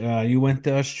Lethbridge, you went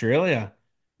to Australia.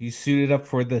 You suited up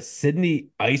for the Sydney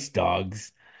Ice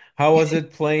Dogs. How was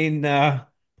it playing down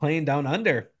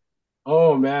under?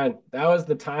 Oh man, that was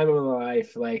the time of my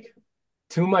life. Like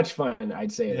too much fun,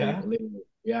 I'd say. Like Yeah. literally,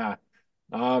 yeah.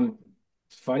 Um,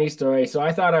 Funny story. So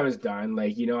I thought I was done.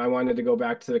 Like, I wanted to go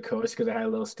back to the coast because I had a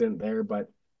little stint there, but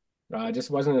it just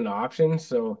wasn't an option.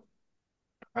 So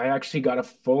I actually got a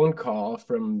phone call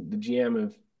from the GM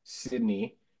of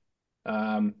Sydney,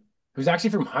 um, who's actually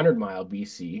from 100 Mile,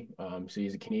 BC. So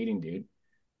he's a Canadian dude.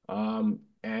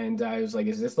 And I was like,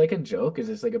 is this like a joke? Is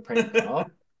this like a prank call?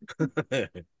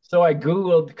 So I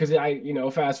Googled because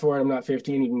fast forward, I'm not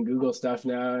 15. You can Google stuff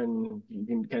now and you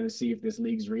can kind of see if this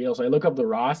league's real. So I look up the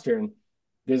roster and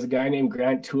there's a guy named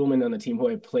Grant Toolman on the team who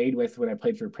I played with when I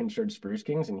played for Prince George Spruce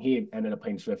Kings, and he ended up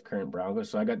playing Swift Current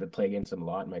Broncos. So I got to play against him a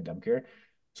lot in my dub career.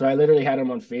 So I literally had him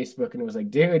on Facebook and it was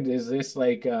like, dude, is this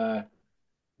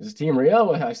team real?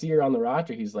 Well, I see you're on the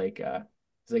roster. He's like,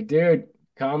 dude,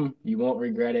 come, you won't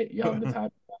regret it. You'll have the time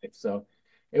of your life. So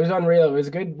it was unreal. It was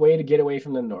a good way to get away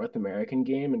from the North American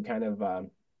game and kind of the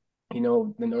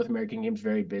North American game's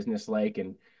very business-like,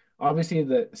 and obviously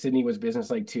the Sydney was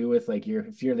business-like too. With like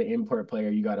if you're the import player,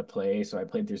 you got to play. So I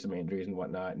played through some injuries and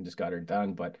whatnot, and just got her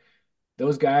done. But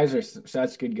those guys are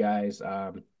such good guys.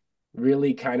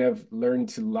 Really kind of learned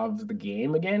to love the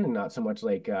game again, and not so much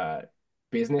like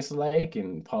business-like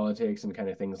and politics and kind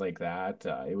of things like that.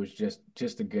 It was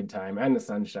just a good time, and the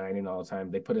sun shining all the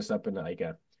time. They put us up in like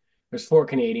a there's four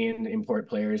Canadian import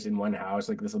players in one house,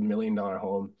 like this $1 million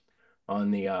home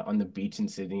on the beach in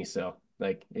Sydney. So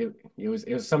like it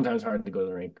was sometimes hard to go to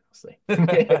the rink, honestly.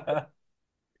 But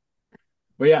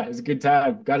yeah, it was a good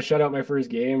time. Got to shut out my first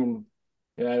game, and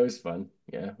yeah, it was fun.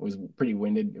 Yeah, it was pretty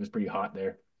winded. It was pretty hot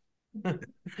there.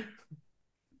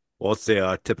 What's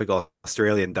the typical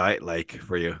Australian diet like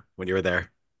for you when you were there?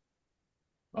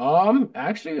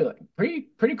 Actually, like,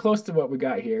 pretty close to what we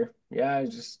got here. Yeah,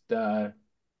 it's just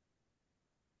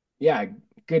yeah,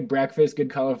 good breakfast,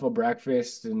 good colorful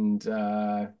breakfast, and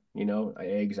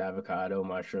eggs, avocado,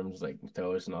 mushrooms, like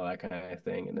toast, and all that kind of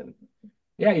thing. And then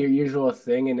yeah, your usual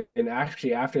thing. And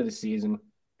actually, after the season,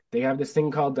 they have this thing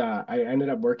called. I ended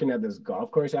up working at this golf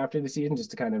course after the season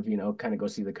just to kind of go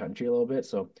see the country a little bit.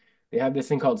 So they have this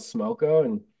thing called smoko,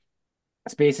 and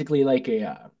it's basically like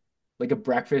a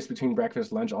breakfast between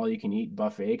breakfast lunch all you can eat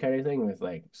buffet kind of thing with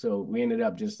like so we ended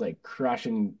up just like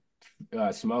crushing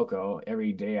smoko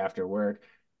every day after work.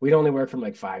 We'd only work from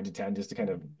like 5 to 10 just to kind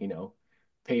of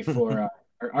pay for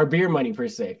our beer money per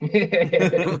se.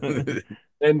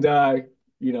 And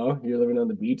you're living on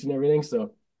the beach and everything,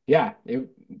 so yeah,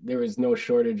 there was no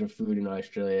shortage of food in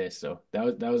Australia, so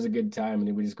that was a good time. And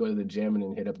then we just go to the gym and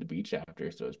then hit up the beach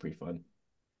after, so it was pretty fun.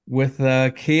 With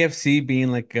KFC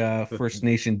being like a First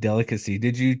Nation delicacy,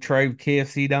 did you try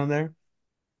KFC down there?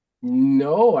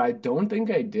 No, I don't think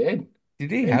I did. Did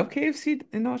they And have KFC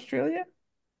in Australia?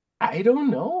 I don't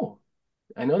know.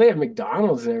 I know they have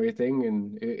McDonald's and everything,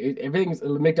 and everything's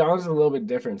McDonald's is a little bit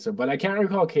different. So, but I can't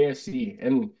recall KFC.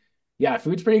 And yeah,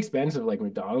 food's pretty expensive. Like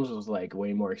McDonald's was like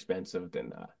way more expensive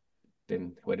than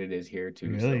what it is here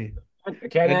too. So Really? I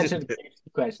can't I just answer the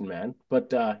KFC question, man.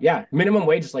 But yeah, minimum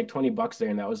wage is like $20 there,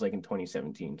 and that was like in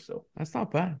 2017. So That's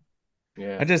not bad.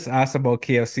 I yeah. just asked about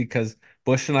KFC because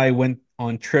Bush and I went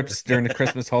on trips during the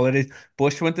Christmas holidays.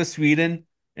 Bush went to Sweden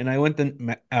and I went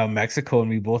to Mexico, and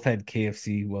we both had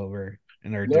KFC while we're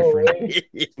in our No different way.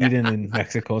 Sweden and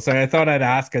Mexico. So I thought I'd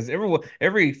ask because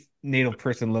every native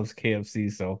person loves KFC.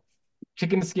 So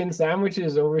Chicken skin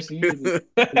sandwiches overseas.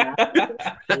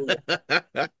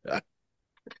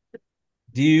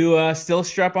 do you still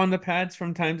strap on the pads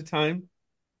from time to time?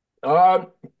 Um,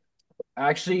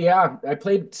 Actually, yeah, I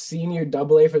played senior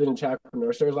double A for the Chaco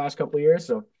North Stars last couple of years,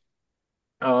 so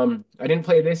I didn't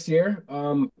play this year.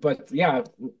 But yeah,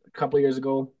 a couple of years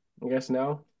ago, I guess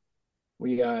now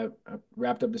we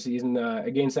wrapped up the season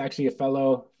against actually a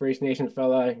fellow First Nation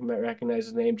fella. You might recognize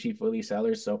his name, Chief Willie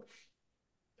Sellers. So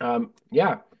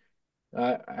yeah,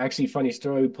 actually, funny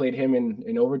story. We played him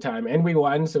in overtime, and we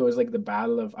won. So it was like the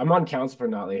battle of. I'm on council for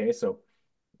Nadleh, hey, so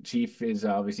Chief is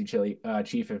obviously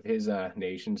chief of his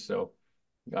nation. So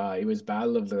it was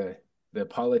battle of the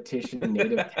politician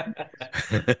native.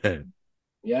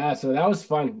 Yeah, so that was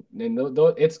fun. And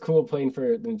it's cool playing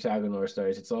for the Chaco North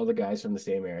Stars. It's all the guys from the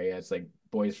same area. It's like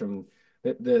boys from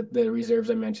the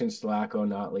reserves I mentioned, Slacko,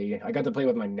 Notley. I got to play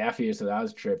with my nephew, so that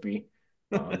was trippy.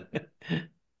 Um,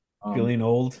 um, Feeling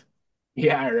old?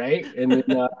 yeah, right. And then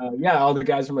yeah, all the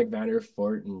guys from like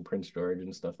Fort and Prince George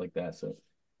and stuff like that. So,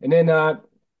 and then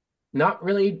not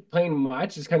really playing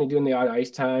much, just kind of doing the odd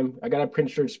ice time. I got a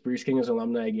Prince George Spruce Kings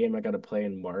alumni game I got to play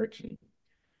in March.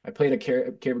 I played a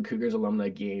Caribou Cougars alumni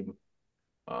game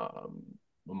um,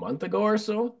 a month ago or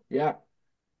so. Yeah.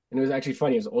 And it was actually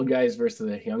funny. It was old guys versus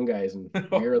the young guys, and we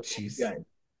Oh, were old jeez. guys.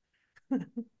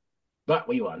 But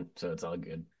we won, so it's all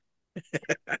good.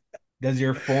 Does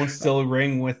your phone still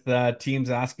ring with teams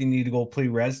asking you to go play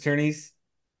res tourneys?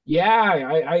 Yeah,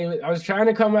 I was trying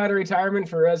to come out of retirement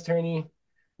for Rez tourney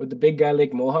with the big guy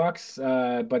Lake Mohawks.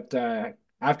 But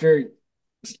after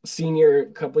senior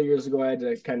a couple of years ago, I had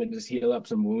to kind of just heal up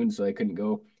some wounds, so I couldn't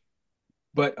go.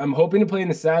 But I'm hoping to play in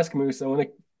the Sask Moose. I want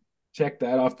to check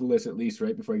that off the list at least,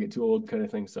 right before I get too old, kind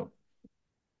of thing. So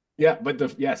yeah, but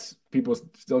the yes, people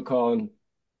still calling.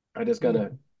 I just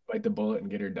gotta bite the bullet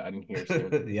and get her done here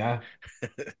soon. Yeah.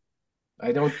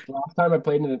 I don't. Last time I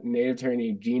played in a native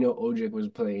tourney, Gino Ojic was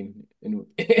playing, and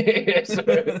so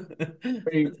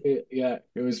yeah,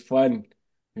 it was fun.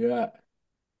 Yeah,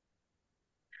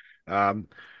 Um,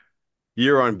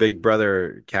 you're on Big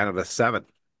Brother Canada 7.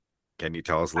 Can you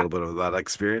tell us a little bit of that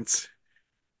experience?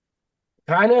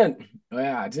 kind of.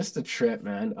 Yeah, just a trip,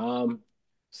 man.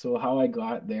 So how I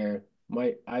got there,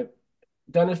 I've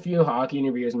done a few hockey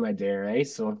interviews in my day, right?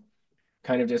 So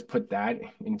kind of just put that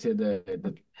into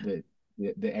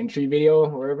the entry video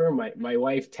or whatever. My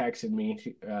wife texted me.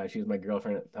 She was my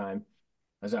girlfriend at the time.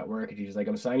 I was at work and she's like,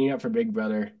 "I'm signing up for Big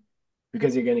Brother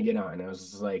because you're gonna get on." I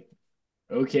was just like,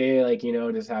 "Okay, like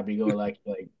just happy go like."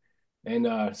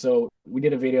 And so we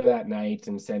did a video that night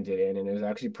and sent it in, and it was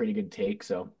actually a pretty good take.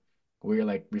 So we were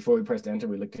like, before we pressed enter,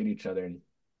 we looked at each other and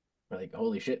we're like,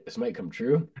 "Holy shit, this might come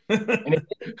true." And it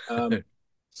did.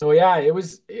 So yeah, it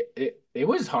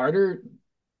was harder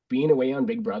being away on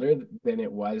Big Brother than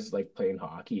it was like playing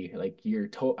hockey. Like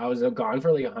I was gone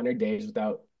for like 100 days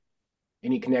without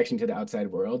any connection to the outside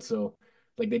world. So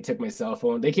like they took my cell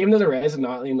phone. They came to the res and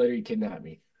not and literally kidnapped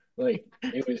me. Like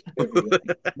it was trippy.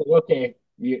 Like, okay,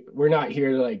 we're not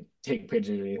here to like take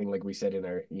pictures or anything like we said in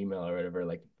our email or whatever.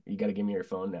 Like you got to give me your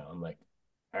phone now. I'm like,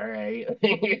 all right.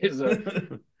 So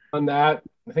on that,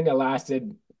 I think I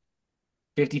lasted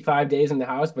 55 days in the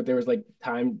house, but there was like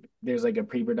there's like a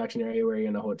pre-production area where you're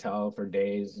in a hotel for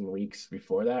days and weeks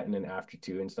before that, and then after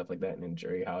too and stuff like that. And in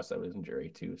jury house, I was in jury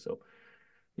too. So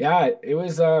yeah, it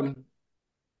was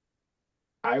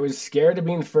I was scared of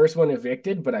being the first one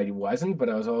evicted, but I wasn't. But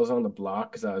I was always on the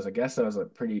block because I guess I was a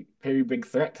pretty big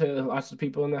threat to lots of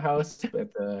people in the house.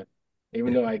 But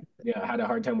even though I, yeah, had a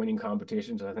hard time winning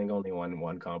competitions, I think only won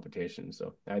one competition.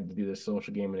 So I had to do the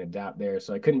social game and adapt there.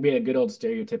 So I couldn't be a good old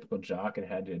stereotypical jock and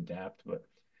had to adapt. But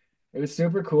it was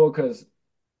super cool because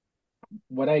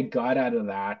what I got out of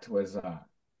that was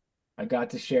I got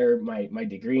to share my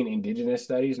degree in Indigenous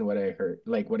studies and what I heard,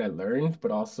 like what I learned,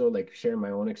 but also like share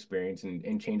my own experience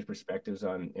and change perspectives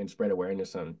on and spread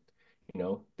awareness on,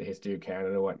 the history of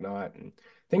Canada and whatnot, and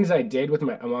things I did with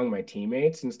my among my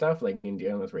teammates and stuff, like in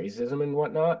dealing with racism and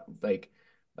whatnot. Like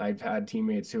I've had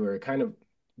teammates who are kind of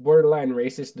borderline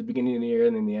racist at the beginning of the year,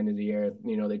 and then the end of the year,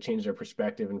 they change their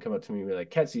perspective and come up to me and be like,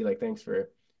 Ketsy, like thanks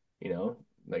for, you know,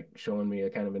 like showing me a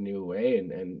kind of a new way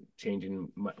and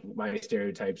changing my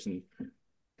stereotypes and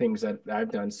things that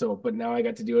I've done. So, but now I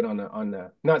got to do it on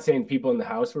the not saying people in the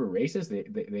house were racist,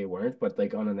 they weren't, but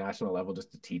like on a national level,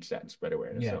 just to teach that and spread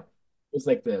awareness. So Yeah. it was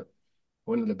like the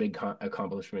one of the big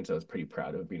accomplishments I was pretty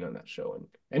proud of being on that show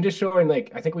and just showing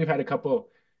like I think we've had a couple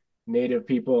native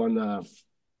people on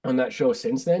that show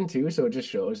since then too. So it just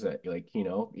shows that like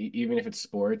even if it's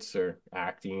sports or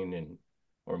acting and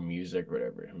or music or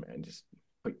whatever, man, just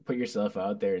put yourself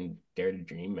out there and dare to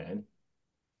dream, man.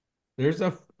 There's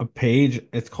a page,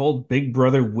 it's called Big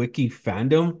Brother Wiki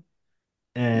Fandom,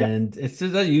 Yeah. and it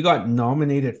says that you got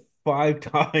nominated 5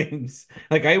 times.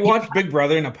 Like I watched Big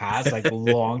Brother in the past, like a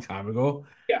long time ago.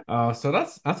 Yeah. So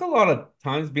that's a lot of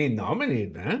times being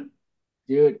nominated, man.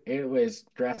 Dude, it was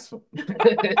stressful.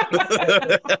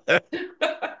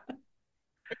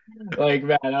 Like,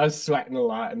 man, I was sweating a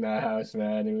lot in that house,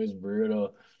 man. It was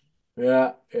brutal.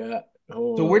 Yeah, yeah.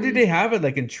 So where did they Holy. have it?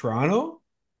 Like in Toronto?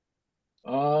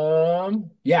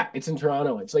 Yeah, it's in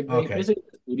Toronto. It's like Okay. basically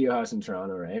a studio house in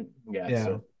Toronto, right? Yeah, Yeah.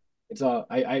 so it's all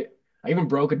I even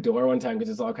broke a door one time because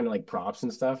it's all kind of like props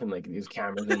and stuff and like these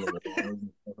cameras on the walls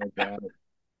and stuff like that.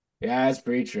 Yeah, it's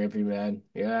pretty trippy, man.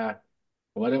 Yeah.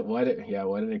 What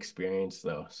an experience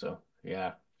though. So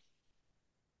yeah.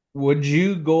 Would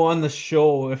you go on the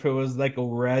show if it was like a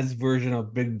res version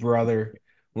of Big Brother?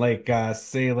 Like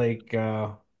say like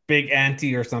Big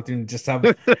Auntie or something, just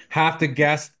have half the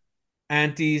guest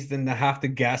aunties, then the half the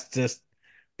guests just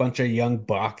bunch of young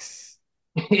bucks.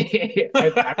 I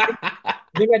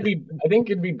think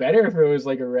it'd be better if it was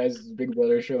like a Rez Big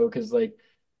Brother show because like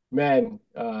man,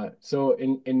 so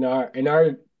in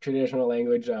our traditional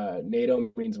language,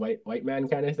 NATO means white man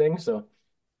kind of thing. So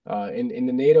in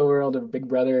the NATO world of Big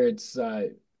Brother, it's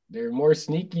they're more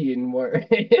sneaky and more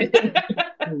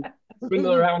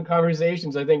spindle around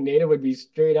conversations. I think NATO would be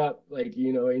straight up like,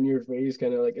 in your face,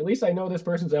 kind of like, at least I know this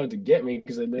person's out to get me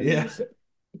because I literally Yeah. just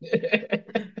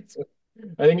said so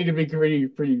I think it could be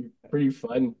pretty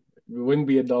fun. It wouldn't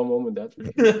be a dull moment, that's for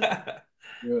sure.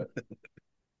 Yeah.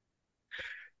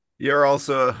 You're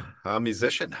also a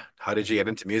musician. How did you get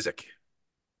into music?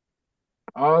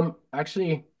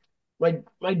 Actually,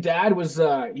 my dad was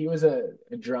he was a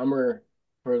drummer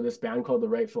for this band called the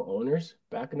Rightful Owners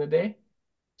back in the day.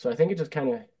 So I think it just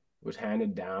kind of was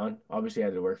handed down. Obviously, I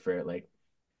had to work for it. Like,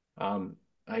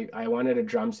 I wanted a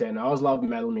drum set, and I always loved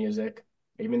metal music,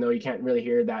 even though you can't really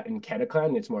hear that in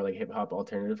Ketaclan. It's more like hip hop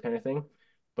alternative kind of thing.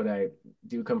 But I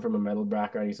do come from a metal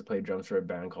background. I used to play drums for a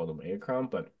band called Omegacron.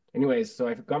 But anyways, so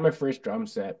I got my first drum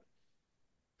set,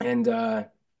 and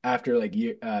after like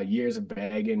years of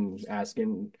begging,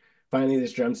 asking, finally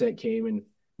this drum set came, and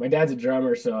my dad's a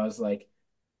drummer, so I was like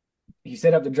he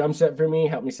set up the drum set for me,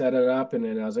 helped me set it up, and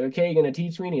then I was like, "Okay, you gonna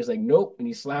teach me?" And he's like, "Nope," and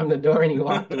he slammed the door and he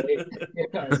walked away.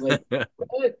 And I was like,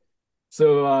 "What?"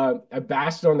 So I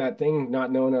bashed on that thing,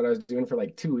 not knowing what I was doing for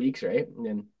like 2 weeks, right? And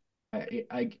then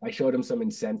I showed him some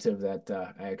incentive that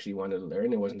I actually wanted to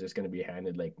learn. It wasn't just going to be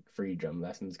handed like free drum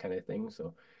lessons kind of thing.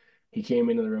 So he came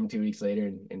into the room 2 weeks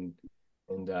later and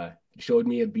showed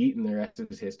me a beat, and the rest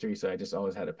is history. So I just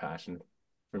always had a passion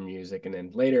for music. And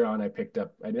then later on, I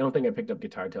don't think I picked up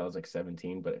guitar till I was like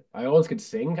 17, but I always could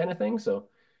sing kind of thing. So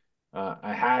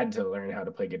I had to learn how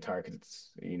to play guitar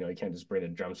because you can't just bring a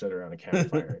drum set around a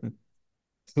campfire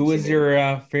Who was singing.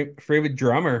 your favorite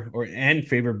drummer or and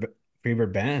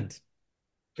favorite band?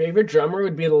 Favorite drummer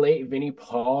would be the late Vinnie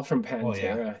Paul from Oh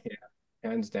yeah. Pantera. Yeah,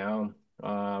 hands down.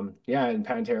 Yeah, and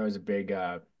Pantera was a big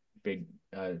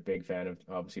fan of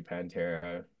obviously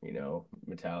Pantera,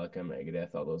 Metallica,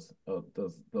 Megadeth, all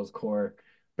those core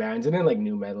bands, and then like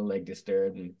new metal like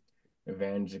Disturbed and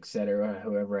Avenged, etc.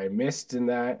 However, I missed in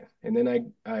that, and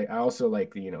then I also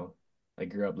like I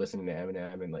grew up listening to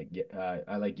Eminem and like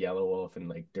I like Yellow Wolf and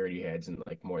like Dirty Heads and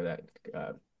like more that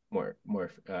more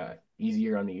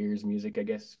easier on the ears music, I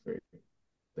guess, for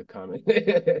the comment.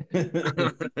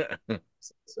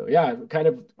 So yeah, kind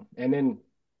of, and then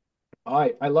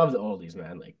I love the oldies,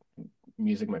 man. Like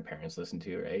music my parents listen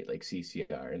to, right? Like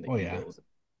CCR and the Oh yeah. Eagles,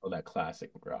 all that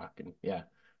classic rock, and yeah,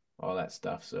 all that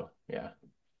stuff. So yeah,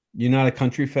 You're not a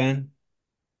country fan?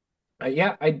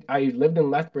 yeah, I lived in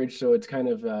Lethbridge, so it's kind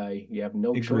of you have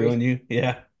no It grew choice. on you?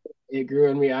 Yeah. It grew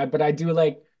on me. But I do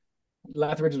like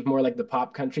Lethbridge is more like the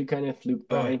pop country kind of Luke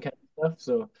Oh yeah. Bryan kind of stuff.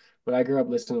 So, but I grew up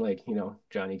listening to like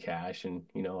Johnny Cash and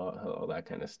all that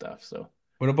kind of stuff. So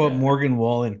What about yeah. Morgan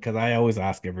Wallen? Because I always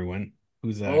ask everyone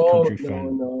who's a Oh country no fan.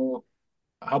 no.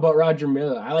 How about Roger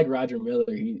Miller? I like Roger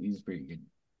Miller. He's pretty good.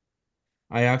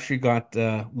 I actually got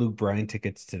Luke Bryan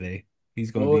tickets today.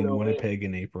 He's going to Oh be in no way. Winnipeg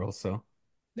in April, so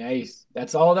Nice.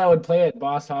 That's all that would play at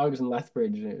Boss Hogs and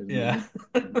Lethbridge. It would be yeah.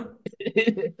 Luke.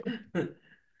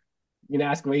 You can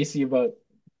ask Lacey about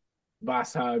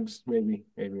Boss Hogs, maybe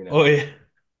Oh not. yeah.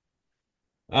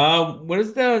 What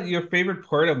is the your favorite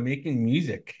part of making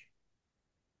music?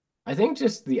 I think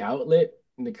just the outlet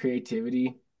and the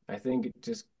creativity. I think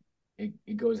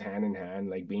it goes hand in hand.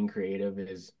 Like being creative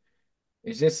is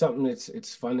it's just something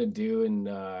it's fun to do, and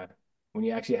when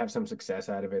you actually have some success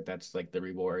out of it, that's like the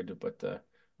reward. But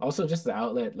also just the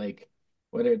outlet, like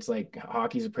whether it's like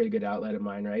hockey's a pretty good outlet of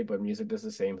mine, right? But music does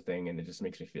the same thing, and it just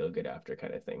makes me feel good after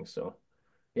kind of thing. So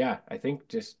yeah, I think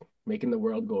just making the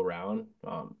world go round,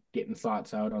 getting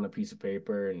thoughts out on a piece of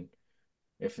paper, and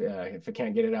if I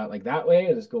can't get it out like that way,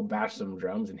 I just go bash some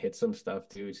drums and hit some stuff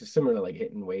too. It's just similar to like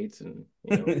hitting weights and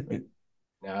like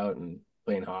out and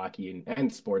playing hockey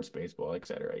and sports, baseball,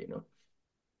 etc.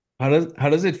 How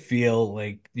does it feel?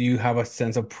 Like, do you have a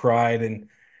sense of pride and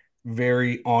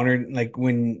very honored? Like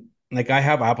when like I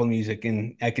have Apple Music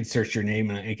and I can search your name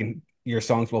and I can your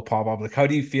songs will pop up. Like, how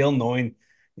do you feel knowing,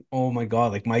 oh my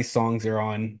God, like my songs are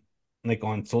on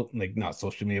so like not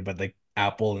social media, but like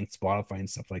Apple and Spotify and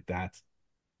stuff like that.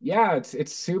 Yeah,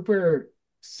 it's super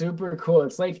cool.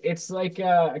 It's like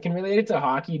I can relate it to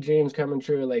hockey dreams coming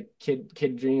true, like kid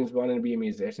dreams wanting to be a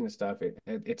musician and stuff.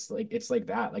 It's like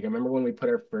that. Like I remember when we put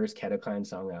our first Kettle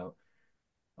song out.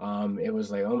 It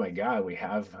was like, oh my God, we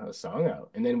have a song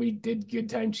out. And then we did Good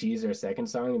Time Cheese, our second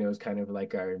song, and it was kind of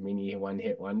like our mini one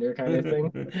hit wonder kind of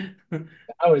thing.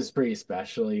 That was pretty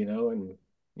special. And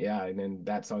yeah, and then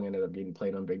that song ended up getting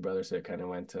played on Big Brother, so it kind of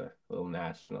went to a little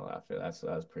national after that. So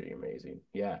that was pretty amazing.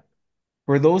 Yeah.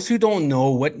 For those who don't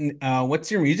know,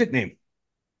 what's your music name?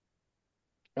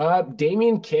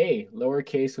 Damien K,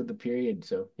 lowercase with the period.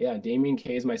 So yeah, Damien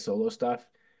K is my solo stuff.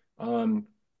 Um,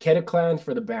 Ketaclan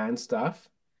for the band stuff.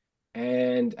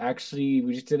 And actually,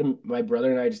 my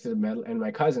brother and I just did a metal, and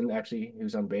my cousin actually,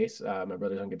 who's on bass, my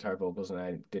brother's on guitar vocals, and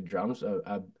I did drums.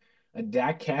 A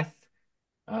Daketh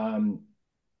um,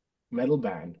 metal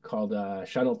band called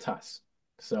Shuttle Tuss.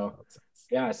 So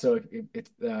yeah, so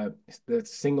it's the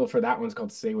single for that one's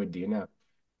called Say What Do You Know.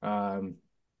 Um,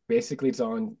 Basically, it's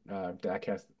all in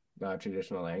Daketh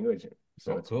traditional language.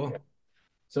 So Oh, it's yeah. cool.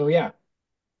 So yeah,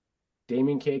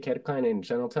 Damien K. Ketcline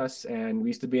and Tuss, and we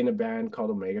used to be in a band called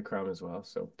Omega Crom as well.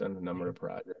 So done a number of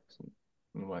projects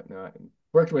and whatnot, and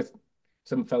worked with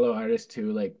some fellow artists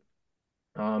too, like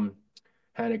um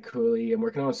Hannah Cooley. I'm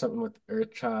working on something with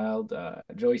Earthchild,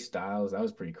 Joey Styles. That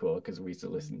was pretty cool because we used to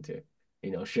listen to,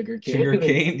 Sugar Cane. Sugar And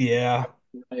cane, yeah.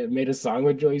 I made a song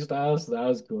with Joey Styles, so that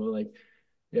was cool. Like,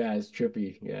 yeah, it's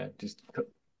trippy. Yeah, just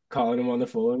calling him on the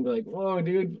phone and be like, "Whoa,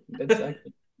 dude, it's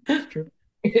trippy."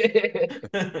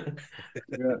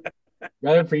 Yeah.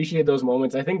 Gotta appreciate those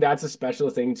moments. I think that's a special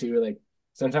thing too. Like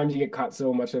sometimes you get caught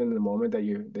so much in the moment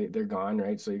that they're gone,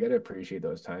 right? So you gotta appreciate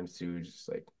those times too. Just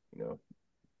like,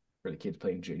 for the kids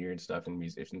playing junior and stuff and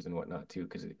musicians and whatnot too,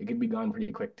 because it can be gone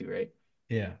pretty quick too, right?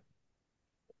 Yeah.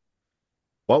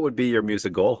 What would be your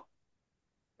music goal?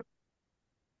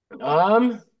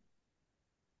 Um,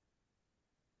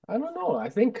 I don't know. I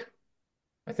think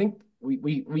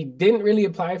we didn't really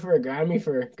apply for a Grammy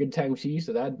for Good Time Cheese,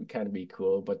 so that'd kind of be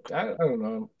cool. But I don't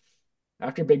know.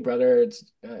 After Big Brother,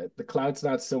 it's the clout's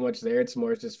not so much there. It's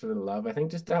more just for the love. I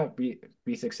think just to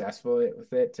be successful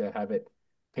with it, to have it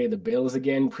pay the bills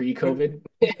again pre-COVID,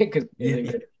 because everything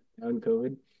Yeah. got down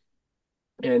COVID,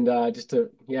 and just to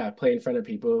play in front of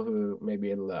people who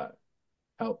maybe it'll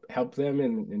help them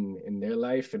in their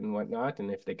life and whatnot. And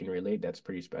if they can relate, that's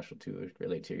pretty special too.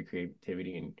 Relate to your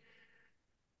creativity and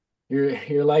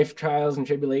your life trials and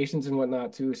tribulations and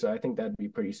whatnot too. So I think that'd be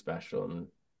pretty special. And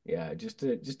yeah, just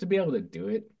to be able to do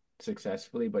it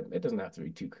successfully, but it doesn't have to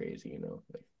be too crazy.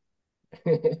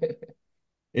 Like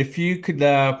If you could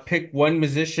pick one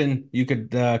musician you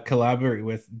could collaborate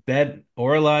with, dead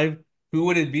or alive, who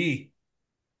would it be?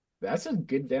 That's a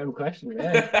good damn question,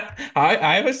 man.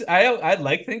 I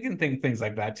like things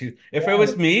like that too. If it Yeah,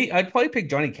 was me, I'd probably pick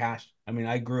Johnny Cash. I mean,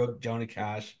 I grew up Johnny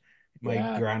Cash. My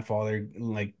yeah. grandfather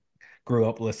like grew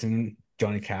up listening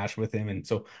Johnny Cash with him, and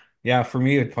so yeah, for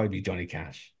me it'd probably be Johnny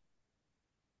Cash.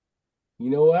 You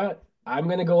know what? I'm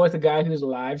gonna go with a guy who's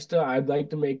alive still. I'd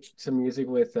like to make some music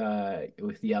with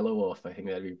Yellow Wolf. I think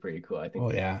that'd be pretty cool. I think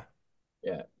Oh yeah.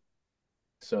 yeah.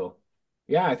 So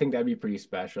yeah, I think that'd be pretty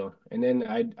special. And then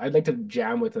I'd like to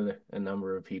jam with a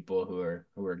number of people who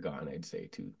are gone, I'd say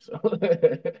too. So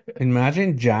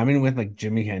Imagine jamming with like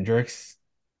Jimi Hendrix.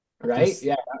 right? Just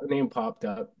Yeah, that name popped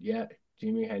up. Yeah,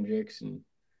 Jimi Hendrix and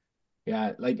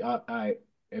yeah, like I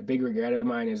a big regret of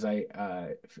mine is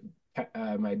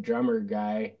my drummer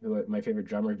guy who my favorite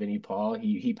drummer Vinnie Paul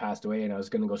he passed away and I was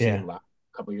gonna go see him yeah. live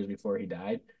a couple years before he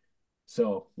died.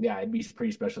 So yeah, it'd be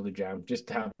pretty special to jam just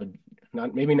to have a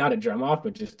not maybe not a drum off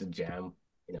but just a jam,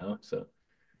 you know. So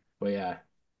but yeah,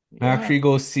 I yeah, actually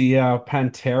go see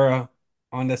Pantera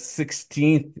on the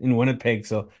 16th in Winnipeg,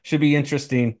 so should be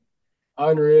interesting.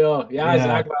 unreal. Yeah,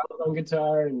 Zach Yeah. Wild on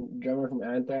guitar and drummer from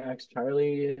Anthrax,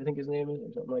 Charlie I think his name is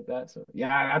or something like that. So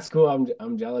yeah, that's cool.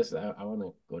 I'm jealous. I want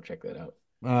to go check that out.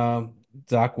 Um,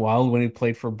 Zach Wild when he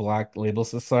played for Black Label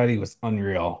Society was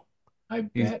unreal. I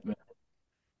He's bet, man.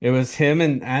 it was him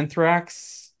and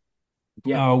Anthrax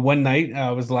Yeah. one night.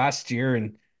 It was last year,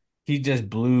 and he just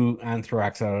blew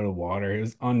Anthrax out of the water. It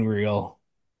was unreal.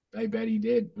 I bet he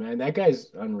did, man. That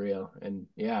guy's unreal. And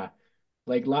yeah,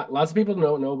 like lots of people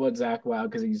don't know about Zach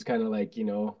Wild because he's kind of like,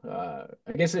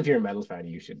 I guess if you're a metal fan,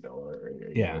 you should know,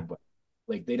 Yeah. but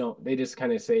like they just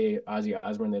kind of say Ozzy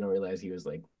Osbourne. They don't realize he was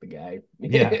like the guy.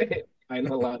 Yeah. I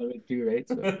know a lot of it too, right?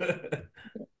 So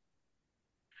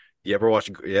You ever watch?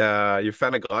 Yeah, you a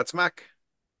fan of Godsmack?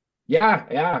 yeah,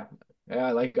 yeah, yeah.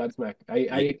 I like Godsmack. I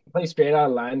Yeah, I play straight out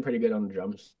of line pretty good on the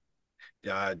drums.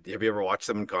 yeah. Have you ever watched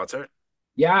them in concert?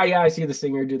 Yeah, yeah, I see the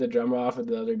singer do the drummer off of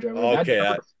the other drummer. That Okay,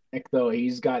 drummer's sick though.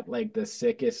 He's got like the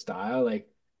sickest style. Like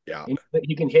yeah.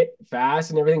 he can hit fast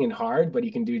and everything and hard, but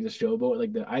he can do the showboat.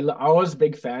 Like I was a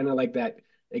big fan of like that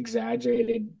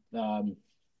exaggerated,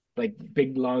 like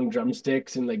big long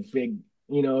drumsticks and like big,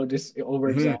 just over Hmm.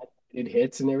 exaggerated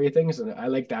hits and everything. So I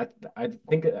like that. I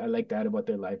think I like that about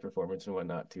their live performance and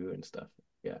whatnot too and stuff.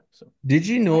 Yeah. So. Did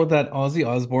you know that Ozzy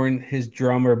Osbourne, his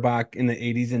drummer back in the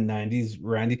 80s and 90s,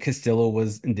 Randy Castillo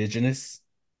was indigenous?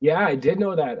 Yeah, I did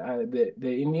know that.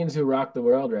 The Indians who rock the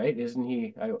world, right? Isn't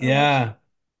he? I watched Yeah.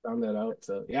 found that out.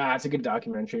 So yeah, it's a good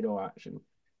documentary to watch and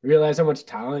realize how much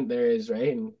talent there is, right?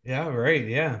 And Yeah, right.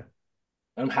 Yeah.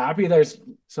 I'm happy there's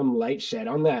some light shed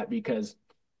on that because,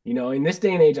 in this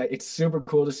day and age, it's super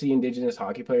cool to see Indigenous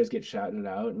hockey players get shouted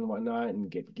out and whatnot and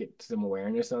get some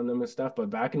awareness on them and stuff. But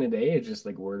back in the day, it's just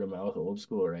like word of mouth, old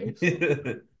school, right? So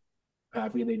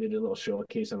happy they did a little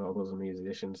showcase on all those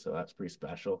musicians. So that's pretty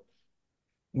special.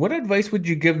 What advice would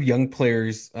you give young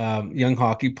players, young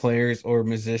hockey players or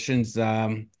musicians,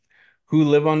 who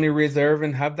live on the reserve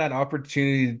and have that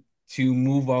opportunity to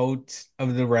move out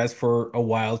of the res for a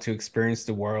while to experience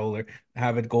the world or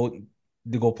have it go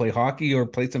to go play hockey or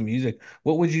play some music?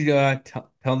 What would you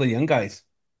tell the young guys?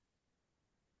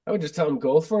 I would just tell them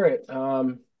go for it.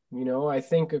 I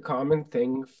think a common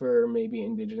thing for maybe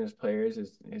Indigenous players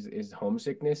is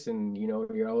homesickness, and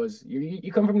you're always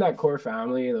you come from that core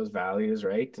family and those values,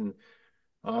 right? And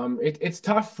it's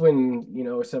tough when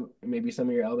some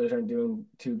of your elders aren't doing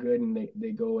too good and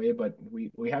they go away, but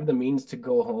we have the means to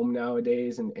go home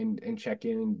nowadays and check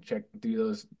in and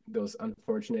do those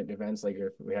unfortunate events like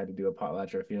if we had to do a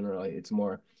potlatch or a funeral. It's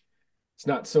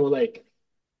not so like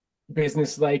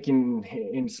business like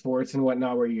in sports and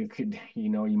whatnot where you could you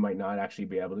might not actually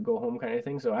be able to go home kind of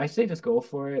thing, so I say just go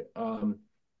for it. Home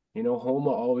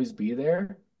will always be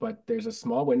there, but there's a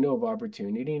small window of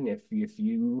opportunity, and if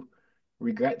you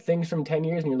regret things from 10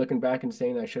 years and you're looking back and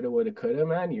saying I shoulda woulda coulda,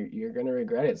 man, you're gonna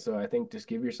regret it. So I think just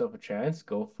give yourself a chance,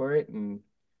 go for it, and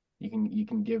you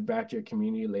can give back to your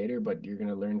community later, but you're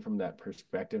gonna learn from that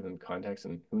perspective and context,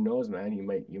 and who knows, man, you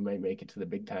might make it to the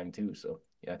big time too. So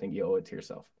yeah, I think you owe it to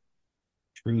yourself.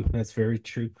 True, that's very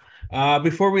true.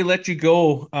 Before we let you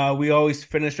go, we always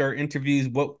finish our interviews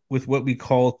with what we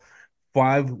call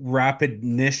five rapid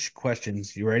niche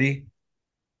questions. You ready?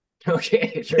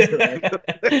 Okay, sure, man.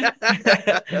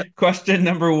 Question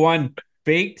number one,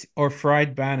 baked or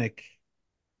fried bannock?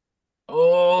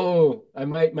 Oh,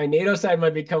 my NATO side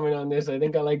might be coming on this. I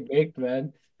think I like baked,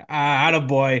 man.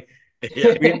 Attaboy.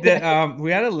 Yeah.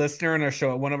 We had a listener on our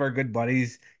show, one of our good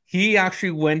buddies. He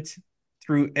actually went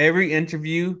through every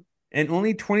interview, and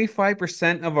only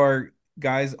 25% of our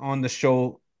guys on the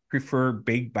show prefer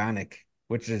baked bannock,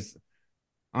 which is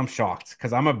I'm shocked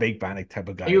because I'm a big Bannock type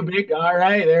of You guy. big? All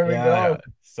right, there we Yeah. go.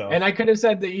 So And I could have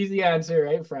said the easy answer,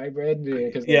 right? Fry bread,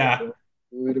 because like yeah, it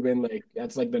would have been like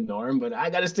that's like the norm. But I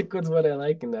gotta stick with what I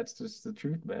like, and that's just the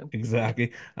truth, man.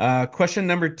 exactly. Question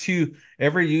number two.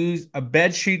 Ever use a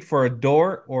bed sheet for a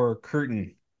door or a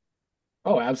curtain?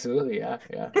 Oh, absolutely, yeah,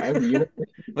 yeah. I have a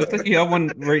university Looks like door. you have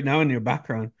one right now in your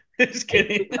background. Just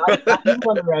kidding. I use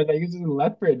one around. I use it in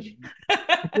Lethbridge.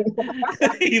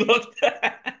 He looked.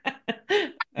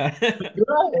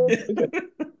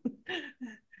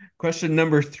 Question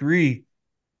number three.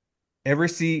 Ever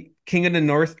see King of the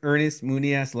North Ernest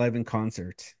Munias live in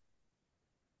concert?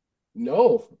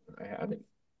 No, I haven't.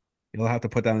 You'll have to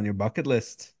put that on your bucket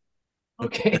list.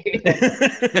 Okay.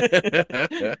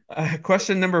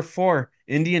 Question number four.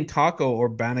 Indian taco or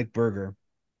Bannock burger?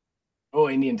 Oh,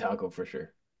 Indian taco for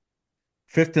sure.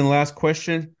 Fifth and last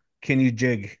question. Can you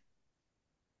jig?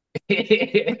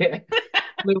 Only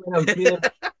when I'm feeling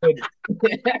good.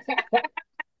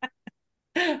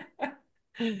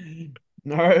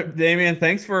 All right, Damien,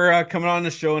 thanks for coming on the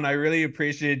show, and I really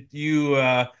appreciate you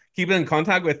keeping in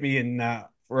contact with me and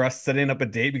for us setting up a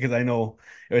date because I know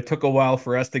it took a while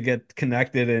for us to get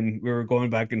connected, and we were going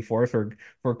back and forth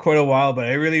for quite a while. But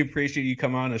I really appreciate you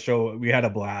coming on the show. We had a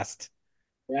blast.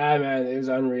 Yeah, man, it was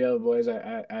unreal, boys.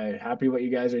 I happy what you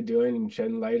guys are doing and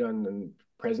shedding light on the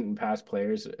present and past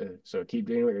players. So keep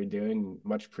doing what you're doing.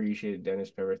 Much appreciated,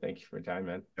 Dennis Pepper. Thank you for your time,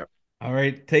 man. Yep. All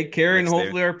right, take care, and Thanks, David.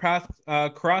 hopefully our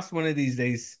paths cross one of these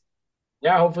days.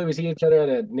 Yeah, hopefully we see each other at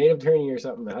a native tourney or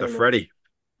something. At I the don't know. Freddy.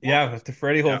 Yeah, to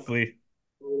Freddie, Yeah. hopefully.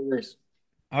 Cheers.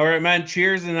 All right, man.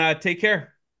 Cheers and take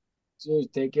care. Cheers.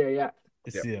 Take care. Yeah.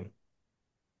 Yeah. See you.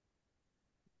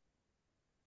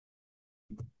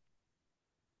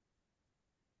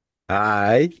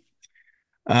 Hi.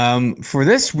 For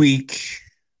this week,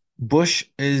 Bush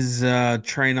is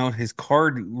trying out his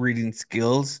card reading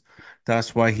skills.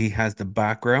 That's why he has the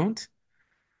background.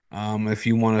 If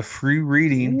you want a free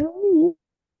reading,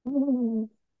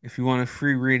 if you want a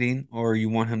free reading, or you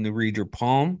want him to read your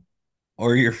palm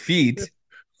or your feet,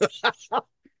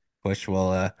 Bush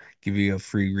will give you a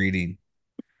free reading.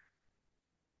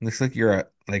 Looks like you're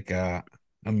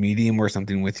a medium or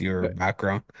something with your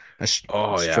background,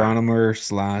 Oh yeah, astronomer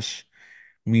slash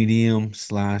medium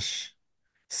slash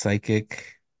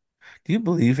psychic. Do you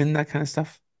believe in that kind of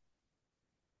stuff?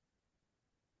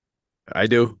 I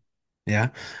do. Yeah.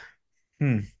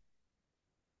 Hmm.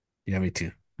 Yeah, me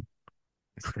too.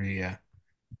 It's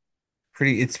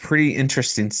it's pretty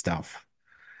interesting stuff.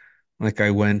 Like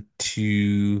I went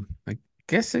to, I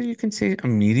guess you can say a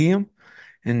medium,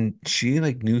 and she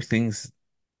like knew things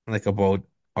like about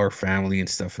our family and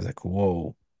stuff. I was like,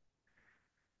 whoa.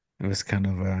 It was kind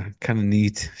of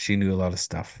neat. She knew a lot of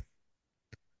stuff.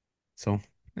 So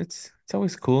it's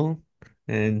always cool.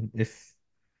 And if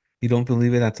you don't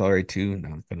believe it, that's all right too.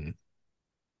 Not gonna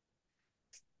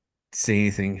say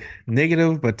anything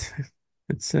negative, but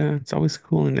it's always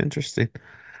cool and interesting.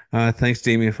 Thanks,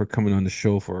 Damien, for coming on the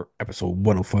show for episode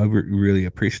 105. We really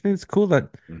appreciate it. It's cool that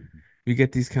Mhm. we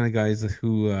get these kind of guys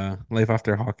who life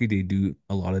after hockey, they do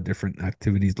a lot of different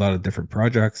activities, a lot of different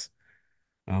projects,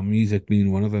 music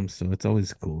being one of them. So it's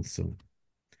always cool. So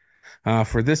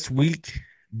for this week,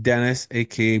 Dennis,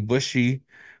 aka Bushy,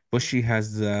 Bushy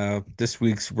has this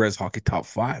week's Rez Hockey Top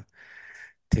 5.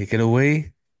 Take it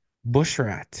away,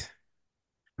 Bushrat.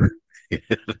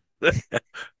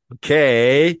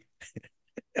 Okay.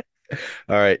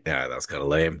 All right. Yeah, that's kind of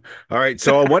lame. All right.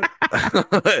 So one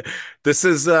this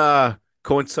is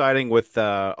coinciding with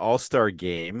All-Star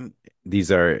Game.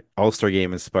 These are All-Star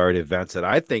Game inspired events that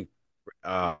I think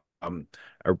uh, um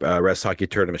a Rest Hockey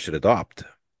tournament should adopt.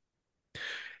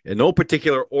 In no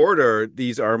particular order,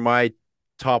 these are my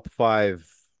top five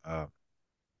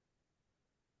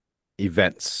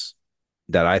events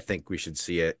that I think we should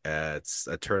see it at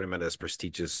a tournament as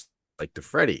prestigious like the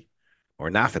Freddy or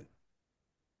nothing.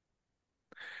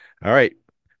 All right.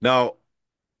 Now,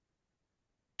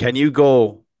 can you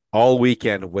go all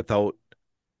weekend without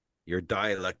your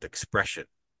dialect expression?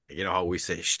 You know how we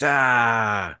say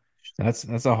 "shta." That's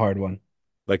a hard one.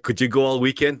 Like, could you go all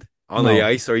weekend on the No,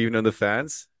 ice or even on the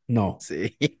fans? no.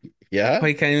 See, yeah.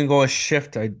 I can't even go a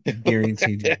shift, I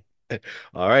guaranteed you.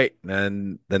 All right.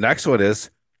 And the next one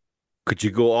is, could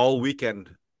you go all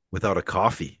weekend without a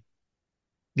coffee?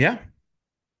 Yeah,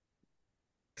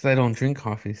 because I don't drink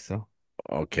coffee. So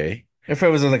Okay. if it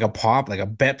was like a pop, like a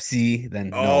Pepsi, then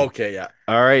no. Okay. Yeah.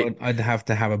 All right. I'd have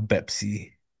to have a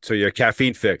Pepsi. So your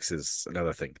caffeine fix is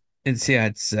another thing. It's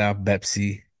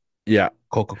Pepsi, Yeah.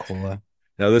 Coca-Cola.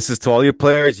 Now, this is to all your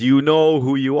players. You know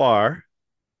who you are.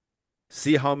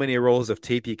 See how many rolls of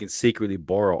tape you can secretly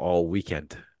borrow all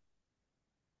weekend.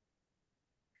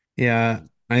 Yeah,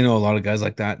 I know a lot of guys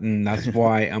like that, and that's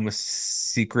why I'm a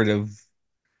secretive.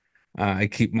 I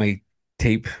keep my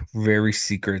tape very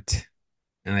secret,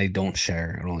 and I don't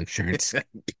share. I don't like sharing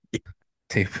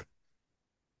tape.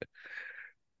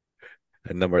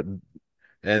 And number, and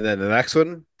then the next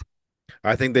one,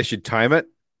 I think they should time it.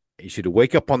 You should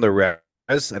wake up on the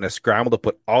res and a scramble to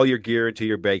put all your gear into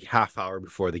your bag half hour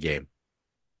before the game.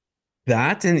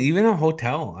 That and even a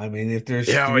hotel. I mean, if there's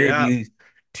Yeah, oh, three of yeah. you,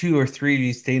 two or three of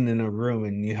you staying in a room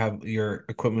and you have your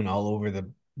equipment all over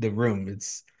the room,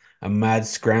 it's a mad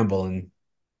scramble and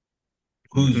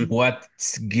who's Hmm. what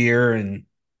gear and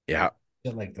Yeah.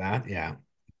 shit like that. Yeah,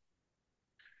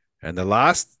 And the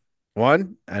last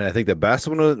one, and I think the best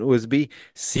one was be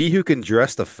see who can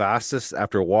dress the fastest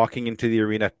after walking into the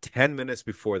arena 10 minutes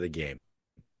before the game.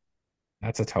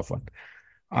 that's a tough one.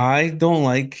 I don't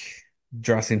like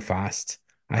dressing fast.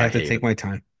 I I have to hate take it. my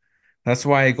time. That's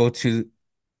why I go to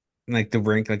like the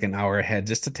rink like an hour ahead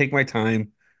just to take my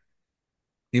time,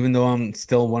 even though I'm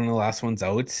still one of the last ones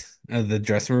out of the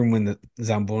dressing room when the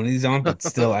Zamboni's on, but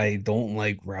still I don't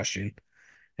like rushing.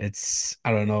 I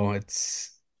don't know,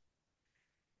 it's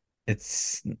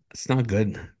it's not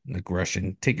good like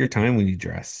rushing. Take your time when you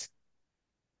dress.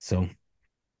 So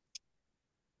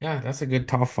yeah, that's a good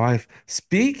top five.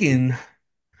 Speaking,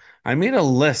 I made a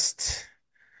list.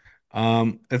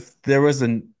 If there was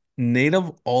a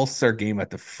native all-star game at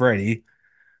the Freddy,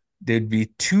 there'd be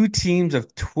two teams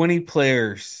of 20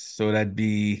 players. So that'd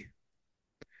be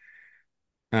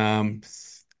um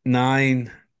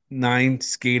nine nine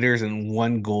skaters and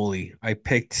one goalie. I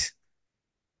picked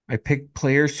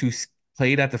players who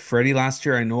played at the Freddy last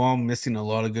year. I know I'm missing a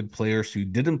lot of good players who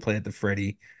didn't play at the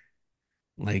Freddy,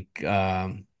 like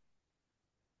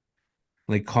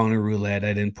like Connor Roulette.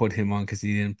 I didn't put him on because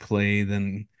he didn't play.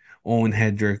 Then Owen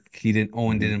Hedrick, he didn't.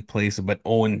 Owen Mhm. didn't play. So, but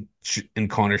Owen and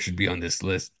Connor should be on this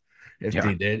list if Yeah.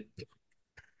 they did.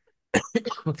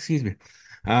 Excuse me.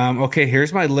 Okay,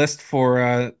 here's my list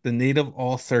for the Native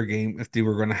All-Star game if they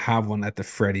were going to have one at the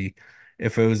Freddy.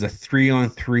 If it was a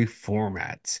 3-on-3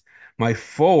 format, my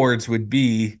forwards would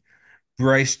be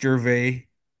Bryce Gervais,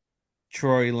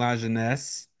 Troy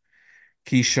Lajeunesse,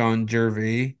 Keyshawn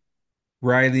Gervais,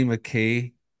 Riley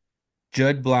McKay,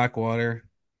 Judd Blackwater,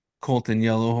 Colton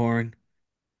Yellowhorn,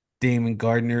 Damon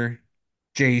Gardner,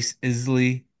 Jace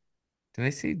Isley. Did I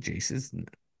say Jace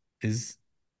is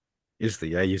Isley.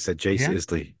 Yeah, you said Jace yeah?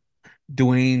 Isley.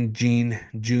 Dwayne Jean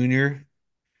Jr.,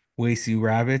 Wasey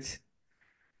Rabbit,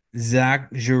 Zach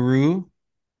Giroux,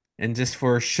 and just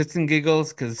for shits and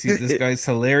giggles, because this guy's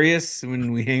hilarious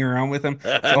when we hang around with him.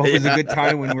 It's always a Yeah. good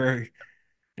time when we're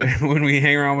when we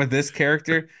hang around with this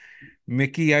character,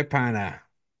 Mickey Ipana.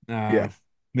 Yeah. Uh,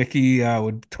 Mickey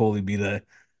would totally be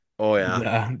Oh,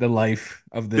 yeah. the life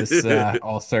of this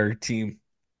all-star team.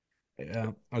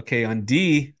 Yeah. Okay, on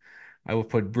D, I will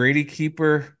put Brady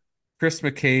Keeper, Chris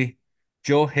McKay,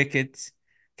 Joe Hickett,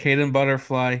 Caden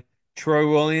Butterfly, Troy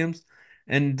Williams.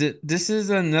 And this is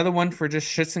another one for just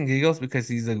shits and giggles because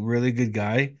he's a really good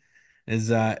guy, is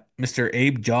Mr.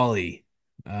 Abe Jolly.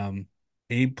 Um,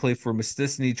 Abe played for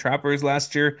Mistissini Trappers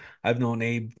last year. I've known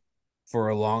Abe for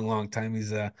a long, long time.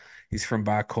 He's from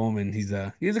back home and he's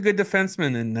a good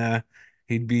defenseman and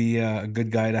he'd be a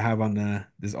good guy to have on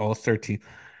this all-star team.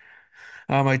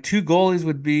 My two goalies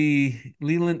would be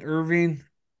Leland Irving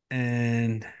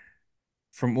and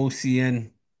from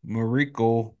OCN,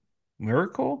 Mariko.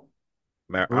 Miracle?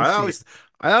 Mar Or OCN.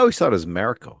 I always thought it was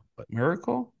Miracle, but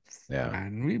Miracle? yeah.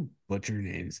 Man, we butcher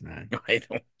names, man. I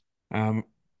don't. Um,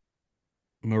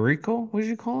 Mariko? What did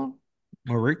you call him?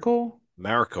 Mariko?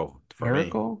 Miracle for me.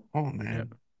 Miracle? Oh, Yeah.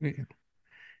 man.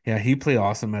 Yeah, he played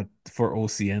awesome for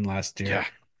OCN last year Yeah.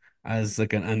 as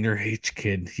like an underage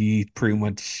kid. He pretty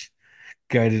much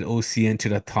guided OCN to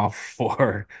the top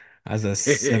four as a Yeah.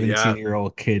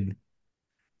 17-year-old kid.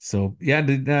 So yeah,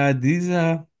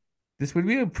 this would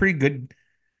be a pretty good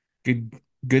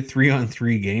good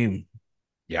 3-on-3 game.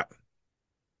 Yeah.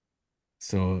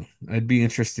 So it'd be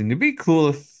interesting. It'd be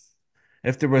cool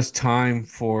if there was time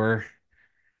for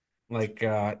like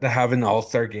to have an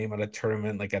all-star game at a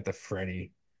tournament like at the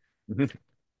Freddy. Mhm.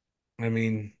 I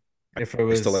mean, if it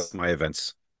I still like was, my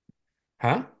events.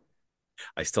 huh?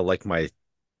 I still like my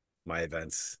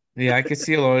events. Yeah, I could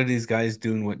see a lot of these guys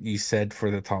doing what you said for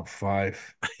the top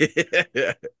five.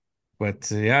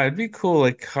 But yeah, it'd be cool.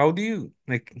 Like, how do you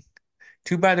like?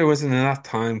 Too bad there wasn't enough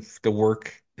time to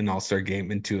work an all-star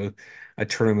game into a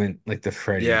tournament like the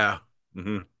Freddy. Yeah.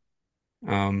 Hmm.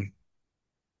 Um,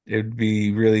 it'd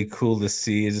be really cool to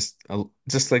see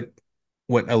just like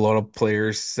what a lot of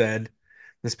players said.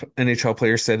 This NHL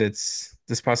player said it's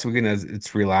this past weekend as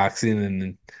it's relaxing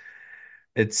and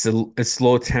it's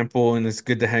low tempo and it's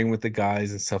good to hang with the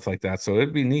guys and stuff like that. So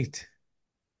it'd be neat.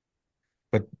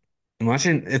 But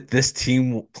imagine if this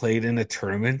team played in a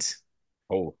tournament,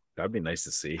 Oh, that'd be nice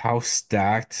to see. how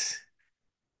stacked.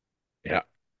 Yeah.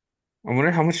 I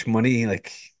wonder how much money,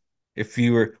 like, if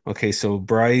you were okay, so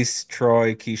Bryce,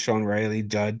 Troy, Keyshawn, Riley,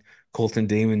 Judd, Colton,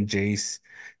 Damon, Jace,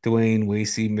 Dwayne,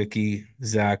 Wasey, Mickey,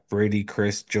 Zach, Brady,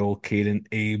 Chris, Joe, Caden,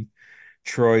 Abe,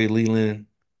 Troy, Leland,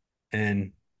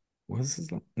 and what's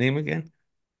his name again?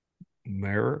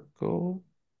 Miracle?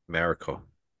 Miracle.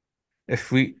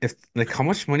 If like, how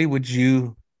much money would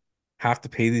you have to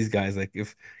pay these guys? Like,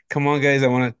 if, come on, guys, I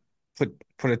want to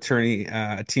put a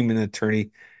team in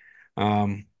attorney.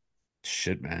 Um,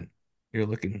 shit, man, you're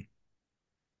looking,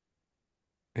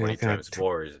 you're 20 looking times at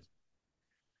four is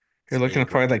You're it's looking at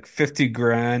probably like 50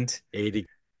 grand. 80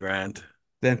 grand.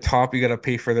 Then top, you got to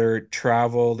pay for their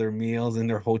travel, their meals, and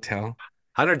their hotel.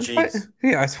 100 G's.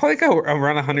 Yeah, it's probably got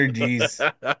around 100 G's.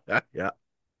 Yeah.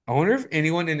 I wonder if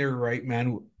anyone in their right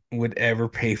man would ever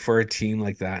pay for a team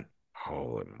like that.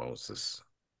 Holy Moses.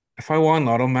 If I won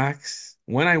Lotto Max,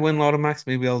 when I win Lotto Max,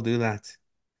 maybe I'll do that.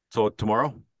 So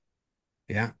tomorrow?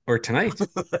 Yeah, or tonight.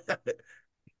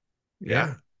 Yeah.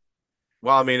 Yeah.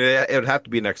 Well, I mean, it would have to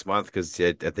be next month because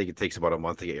I think it takes about a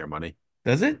month to get your money.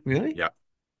 Does it really? Yeah.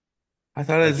 I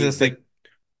thought it Like was just they like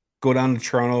go down to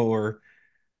Toronto or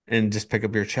and just pick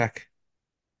up your check.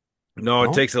 no,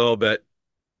 it No, takes a little bit.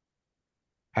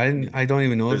 I don't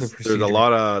even know the procedure.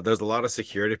 There's a lot of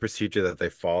security procedure that they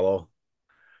follow.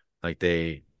 Like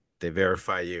they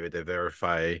verify you, they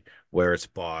verify where it's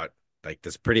bought. Like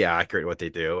that's pretty accurate what they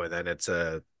do, and then it's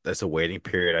a waiting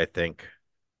period, I think.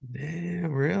 Yeah,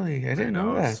 really? I I didn't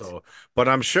know know. that. So, but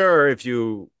I'm sure if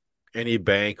you any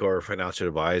bank or financial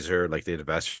advisor like the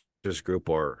Investors Group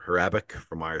or Herabic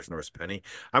from Myers North Penny,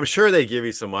 I'm sure they give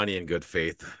you some money in good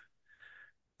faith.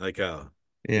 Like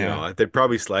Yeah. they'd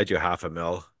probably slide you half a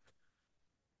mil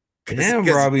because Damn,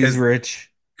 Robbie's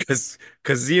rich.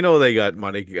 they got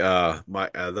money.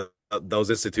 Those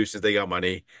institutions they got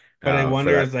money But I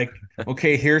for wonder that. is like,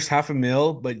 okay, here's half a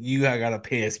mil, but you gotta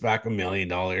pay us back $1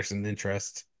 million in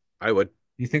interest. I would.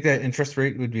 You think that interest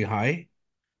rate would be high?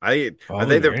 I Probably,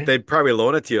 think right? they'd probably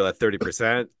loan it to you at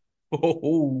 30%.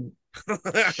 Oh,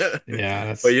 yeah,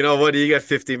 But that's you know what? You get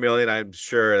 50 million. I'm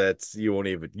sure that's you won't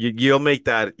even you'll make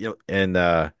that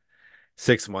in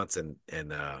 6 months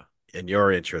in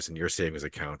your interest in your savings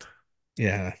account.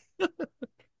 yeah,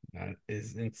 that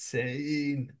is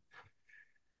insane.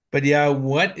 But yeah,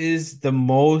 what is the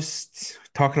most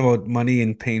talking about money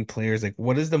and paying players? Like,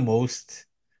 what is the most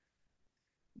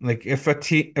like if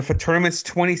a tournament's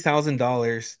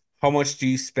 $20,000, how much do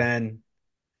you spend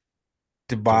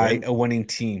to To buy win. a winning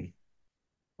team?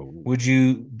 Ooh, Would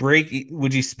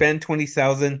you spend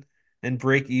 20,000 and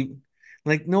break even?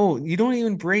 Like, no, you don't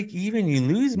even break even. You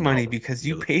lose money no, because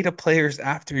you pay the players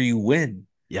after you win.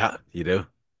 yeah, you do.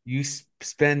 You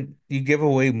give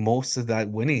away most of that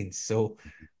winnings. So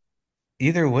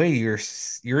either way,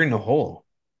 you're in the hole.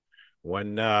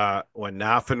 When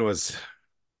Naffin was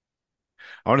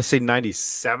I want to say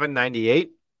 97,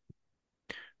 98.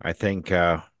 I think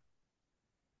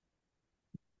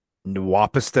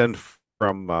Wapistan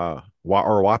from or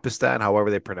Wapistan, however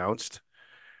they pronounced.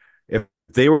 If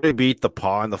they were to beat the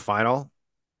Paw in the final,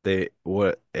 they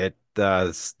were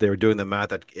doing the math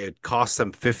that it cost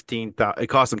them 15,000 it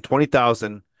cost them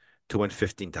 20,000 to win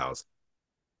 15,000.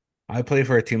 I play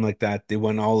for a team like that. They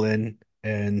went all in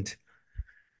and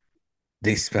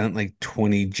they spent like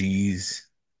 20 G's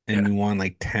and Yeah. we won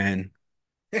like 10.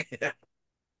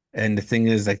 And the thing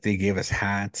is, like, they gave us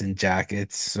hats and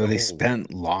jackets, so they Oh,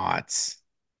 spent lots.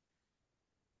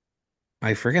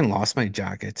 I freaking lost my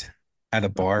jacket at a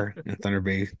bar in Thunder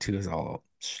Bay too. Is all.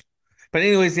 But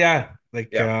anyways, yeah,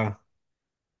 like yeah,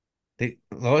 a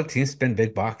lot of teams spend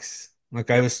big bucks.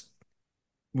 yeah.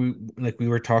 We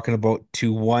were talking about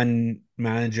to one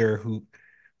manager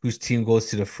whose team goes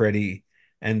to the Freddy,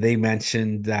 and they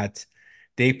mentioned that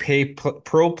they pay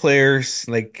pro players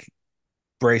like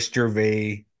Bryce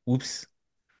Gervais. Oops.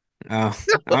 Uh,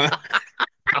 uh,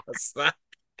 What's that?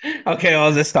 okay,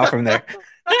 I'll just stop from there.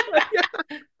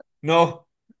 No,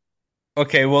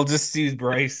 okay, we'll just use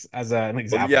Bryce as an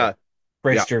Well, yeah, example.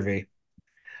 Bryce yeah. Gervais.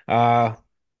 Uh,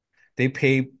 they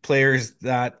pay players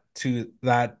that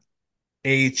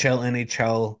AHL,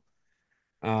 NHL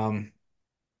um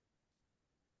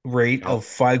rate Yeah. of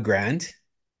 5 grand.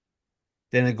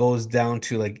 Then it goes down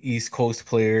to like East Coast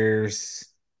players,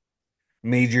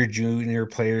 major junior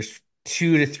players,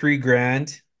 2 to 3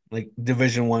 grand, like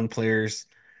Division 1 players,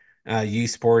 U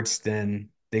Sports, then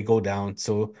they go down.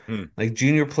 So Hmm. like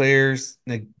junior players,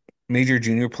 like major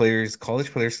junior players,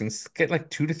 college players can get like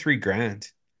 2 to 3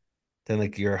 grand. Then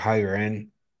like your higher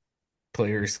end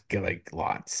players get like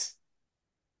lots.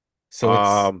 So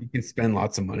it's Um, you can spend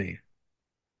lots of money.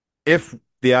 if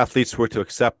the athletes were to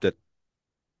accept it,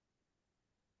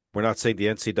 we're not saying the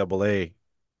NCAA,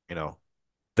 you know,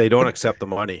 they don't accept the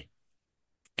money.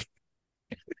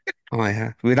 Oh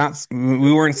yeah.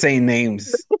 We weren't saying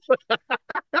names.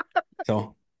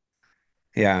 So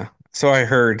yeah. So I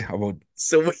heard about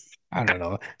So I don't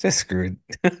know. Just screwed.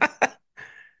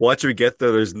 once we get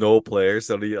there, there's no players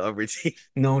on the other team.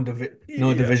 No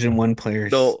Yeah. Division 1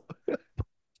 players. No.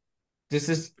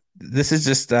 This is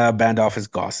just banned off as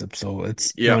gossip, so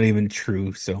it's Yeah. not even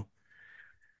true. So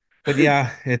but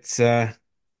yeah, it's a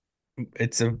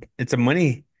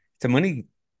money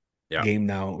Yeah. game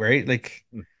now, right? Like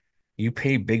you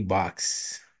pay big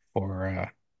bucks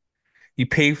for you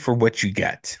pay for what you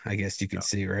get, I guess you could Yeah.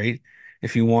 say, right?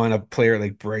 If you want a player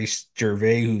like Bryce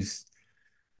Gervais who's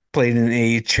played in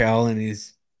AHL and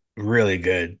he's really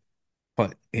good,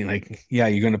 but like yeah,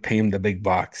 you're gonna pay him the big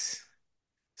bucks.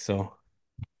 So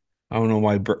I don't know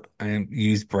why I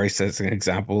use Bryce as an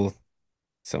example.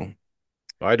 So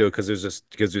I do because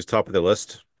he's top of the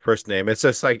list. First name. It's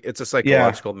a yeah,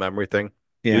 psychological memory thing.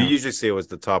 You yeah. usually see it was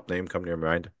the top name come to your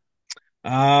mind.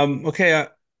 Okay.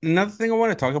 Another thing I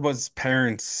want to talk about is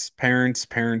parents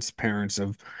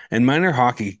of and minor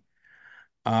hockey.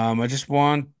 I just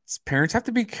want parents have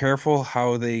to be careful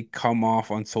how they come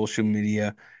off on social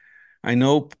media. I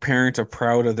know parents are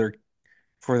proud of their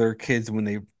kids when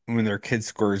their kid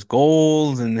scores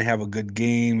goals and they have a good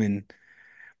game and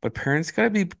but parents got to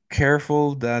be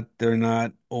careful that they're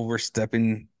not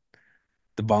overstepping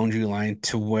the boundary line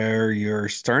to where you're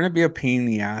starting to be a pain in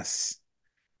the ass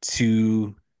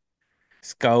to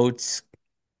scouts,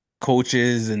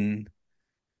 coaches, and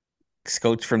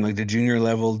scouts from like the junior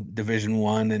level, Division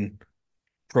 1, and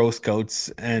pro scouts.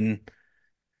 And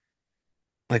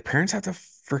like parents have to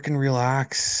freaking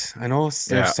relax. I know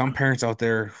there's Yeah. some parents out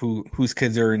there whose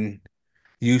kids are in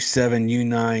U7,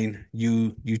 U9,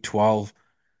 U12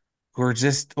 who are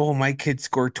just, oh, my kid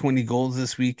scored 20 goals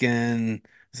this weekend.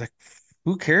 It's like,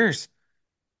 who cares?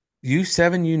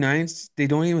 U7, U9s, they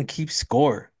don't even keep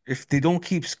score. If they don't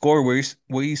keep score, why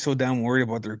are you so damn worried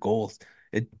about their goals?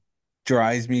 It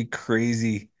drives me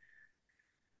crazy.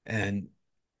 And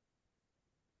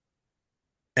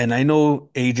and I know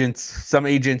some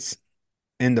agents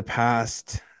in the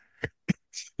past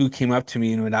who came up to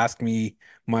me and would ask me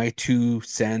my 2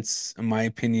 cents, my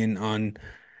opinion on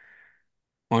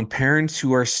parents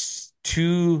who are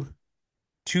too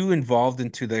involved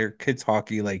into their kids'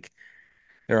 hockey. Like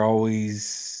they're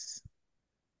always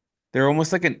they're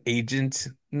almost like an agent,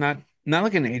 not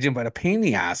like an agent, but a pain in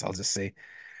the ass, I'll just say,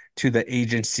 to the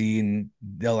agency, and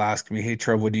they'll ask me, "Hey,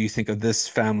 Trev, what do you think of this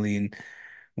family? And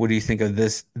what do you think of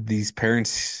these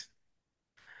parents?"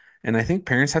 And I think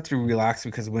parents have to relax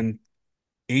because when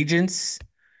agents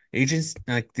agents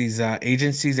like these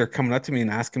agencies are coming up to me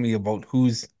and asking me about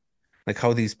who's like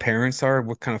how these parents are,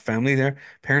 what kind of family they're,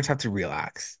 parents have to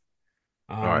relax.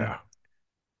 Oh Um, yeah.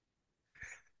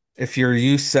 if you're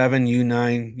U7,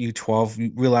 U9, U12,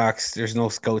 relax. There's no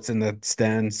scouts in the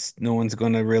stands. No one's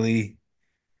gonna really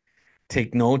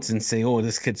take notes and say, "Oh,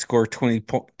 this kid scored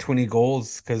 20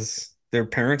 goals because their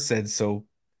parents said so."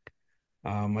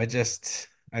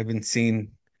 I've been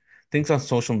seeing things on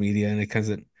social media and it kind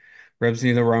of rubs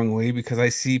me the wrong way because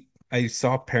I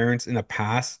saw parents in the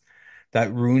past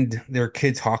that ruined their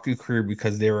kids' hockey career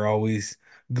because they were always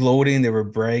gloating, they were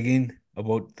bragging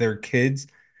about their kids,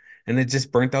 and it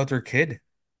just burnt out their kid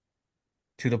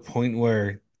to the point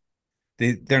where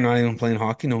they're not even playing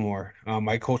hockey no more.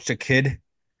 I coached a kid,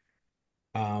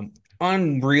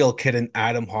 unreal kid in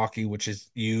Adam hockey, which is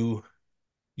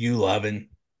U11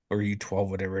 or U12,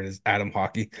 whatever it is, Adam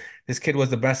hockey. This kid was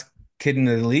the best kid in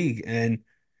the league, and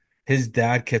his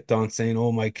dad kept on saying,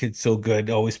 "Oh, my kid's so good,"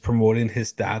 always promoting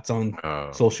his stats on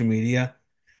Oh. social media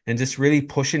and just really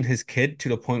pushing his kid to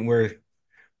the point where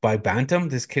by Bantam,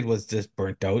 this kid was just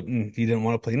burnt out and he didn't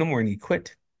want to play no more and he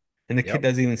quit. And the kid Yep.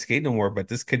 doesn't even skate no more, but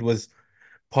this kid was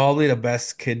probably the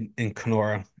best kid in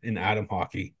Kenora in Adam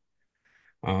hockey.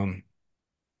 Um,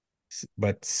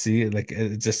 but see, like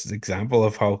it's just an example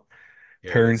of how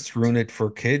Here it is. parents ruin it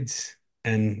for kids.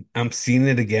 And I'm seeing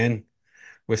it again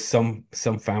with some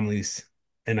families.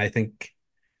 And I think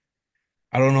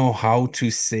I don't know how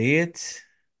to say it.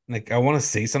 Like I want to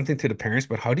say something to the parents,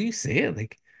 but how do you say it?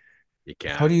 Like You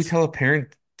how do you can't. tell a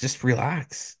parent just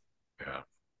relax? Yeah.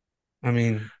 I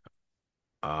mean,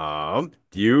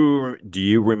 Do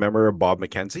you remember Bob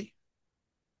McKenzie?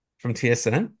 from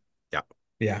TSN? Yeah.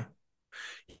 Yeah.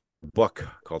 book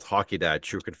called Hockey Dad: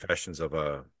 True Confessions of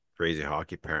a Crazy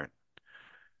Hockey Parent,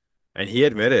 and he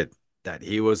admitted that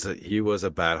he was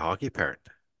a bad hockey parent.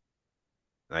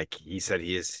 Like he said,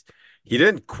 he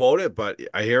didn't quote it, but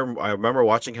I remember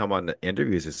watching him on the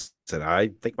interviews. He said, I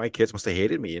think my kids must have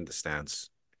hated me in the stands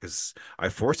because I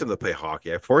forced them to play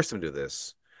hockey. I forced them to do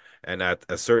this. And at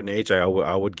a certain age, I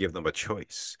would give them a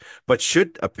choice. But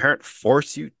should a parent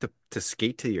force you to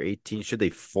skate till you're 18? Should they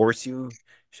force you?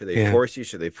 Should they Yeah, force you?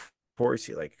 Should they force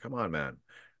you? Like, come on, man.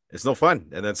 It's no fun.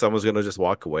 And then someone's gonna just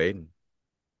walk away, and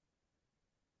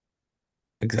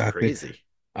it's exactly. crazy.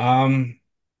 Um,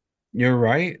 you're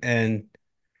right, and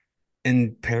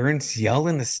parents yell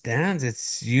in the stands.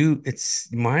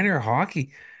 It's minor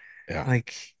hockey. Yeah.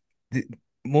 Like the,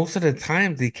 most of the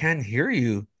time they can't hear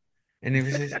you. And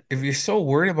if you're so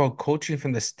worried about coaching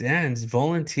from the stands,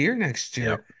 volunteer next Yep.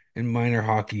 year in minor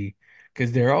hockey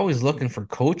because they're always looking for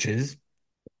coaches.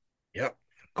 Yep.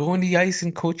 Go on the ice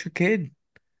and coach your kid.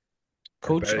 Or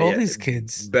Coach all these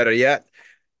kids. better yet,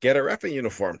 get a repping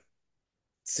uniform.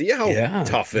 See how Yeah,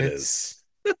 tough it is.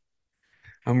 it's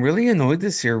I'm really annoyed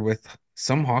this year with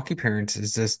some hockey parents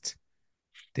is just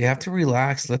they have to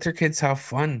relax, let their kids have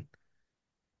fun.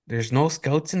 There's no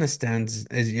scouts in the stands.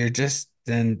 You're just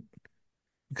then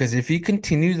because if you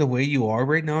continue the way you are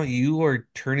right now, you are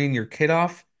turning your kid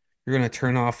off. You're going to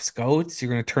turn off scouts.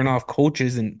 You're going to turn off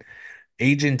coaches and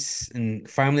agents and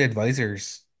family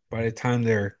advisors by the time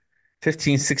they're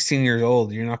 15, 16 years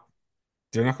old. They're not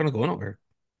going to go nowhere.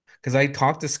 Because I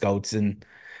talked to scouts and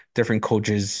different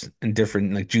coaches and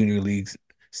different like junior leagues,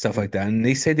 stuff Mhm. like that. And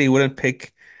they say they wouldn't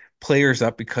pick players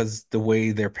up because the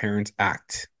way their parents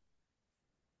act.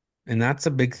 And that's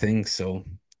a big thing. So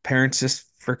parents just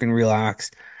freaking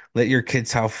relax. Let your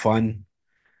kids have fun.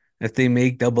 If they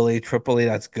make double A, triple A,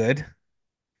 that's good.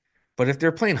 But if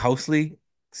they're playing house league,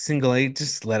 single A,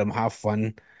 just let them have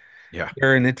fun. Yeah.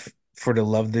 They're in it for the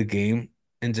love of the game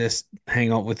and just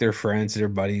hang out with their friends, their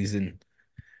buddies. And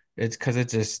it's because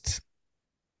it's just,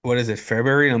 what is it,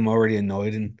 February? And I'm already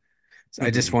annoyed. And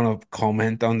I just want to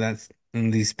comment on that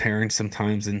and these parents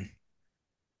sometimes.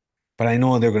 But I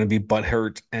know they're going to be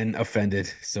butthurt and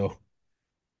offended. So,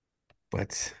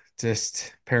 but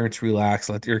just parents relax,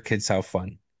 let your kids have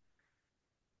fun.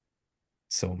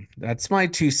 So that's my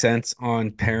 2 cents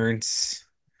on parents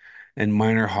and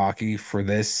minor hockey for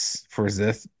this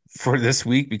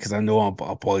week because I know I'll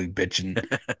probably bitch and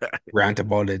rant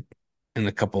about it in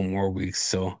a couple more weeks.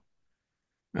 So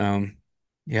um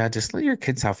yeah, just let your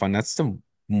kids have fun. That's the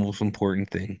most important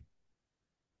thing.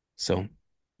 So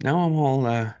now I'm all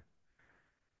You're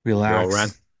all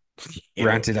rant. relaxed, Yeah,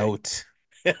 ranted okay. out.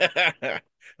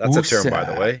 That's a term, by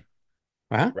the Woosa. way.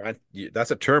 Huh?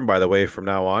 That's a term, by the way, from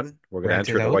now on. We're gonna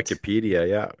enter Ranted it in out? Wikipedia.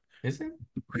 Yeah. Is it?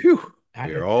 Whew. I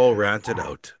You're did. all ranted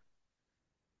Wow. out.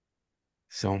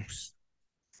 So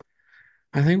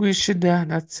I think we should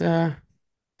that's end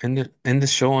the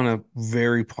show on a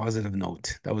very positive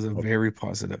note. That was a Okay. very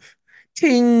positive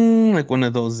ting, like one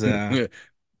of those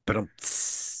But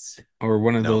or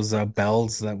one of no. those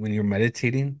bells that when you're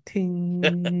meditating,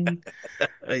 ting.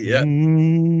 Yeah.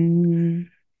 Mm.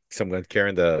 Someone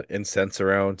carrying the incense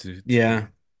around to Yeah.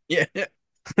 yeah.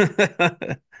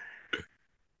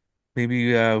 Maybe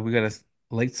we gotta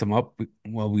light some up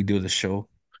while we do the show.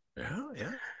 Yeah,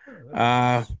 yeah. Oh, that'd be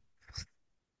Uh nice.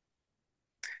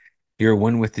 you're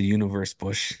one with the universe,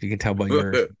 Bush. You can tell by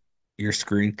your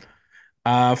screen.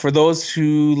 For those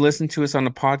who listen to us on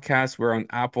the podcast, we're on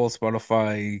Apple,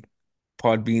 Spotify,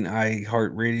 Podbean,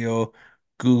 iHeartRadio,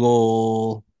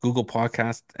 Google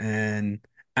Podcast, and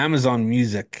Amazon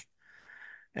Music.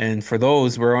 And for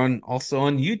those, we're on also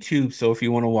on YouTube. So if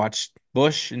you want to watch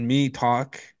Bush and me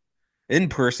talk in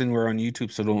person, we're on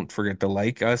YouTube. So don't forget to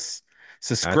like us,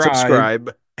 And subscribe,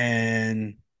 subscribe,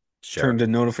 and turn share. the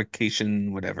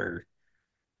notification, whatever.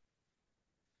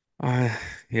 Uh,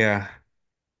 yeah.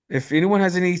 If anyone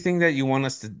has anything that you want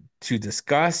us to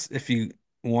discuss, if you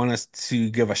want us to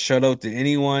give a shout out to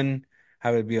anyone,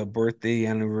 have it be a birthday,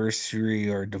 anniversary,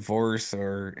 or divorce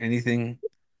or anything,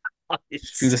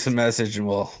 shoot us a It's- message and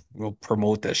we'll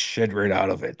promote the shit right out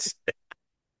of it.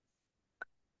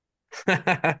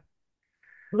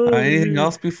 Anything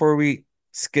else before we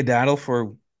skedaddle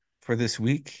for this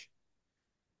week?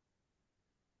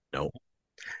 No.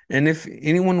 And if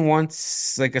anyone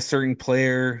wants like a certain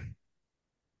player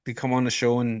to come on the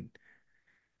show and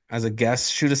as a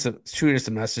guest, shoot us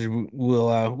a message.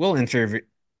 We'll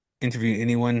interview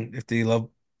anyone if they love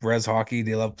Rez hockey,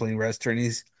 they love playing Rez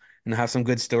tourneys and have some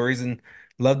good stories and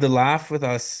love to laugh with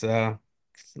us.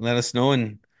 Let us know.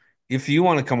 And if you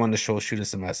want to come on the show, shoot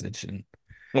us a message and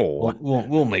Oh.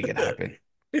 we'll make it happen.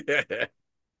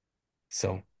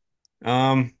 So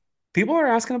Um, People are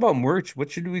asking about merch.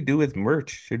 What should we do with merch?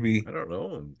 Should we? I don't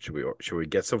know. Should we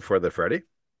get some for the Freddy?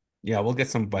 Yeah, we'll get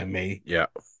some by May. Yeah,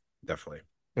 definitely.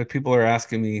 But people are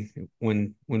asking me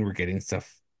when we're getting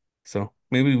stuff. So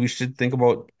maybe we should think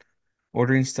about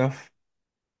ordering stuff.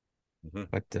 Mhm.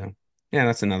 But yeah,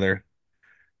 that's another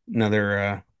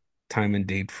time and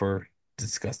date for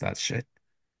discuss that shit.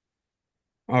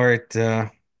 All right,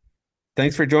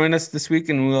 thanks for joining us this week,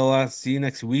 and we'll see you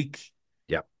next week.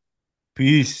 Yeah.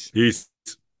 Peace. Peace.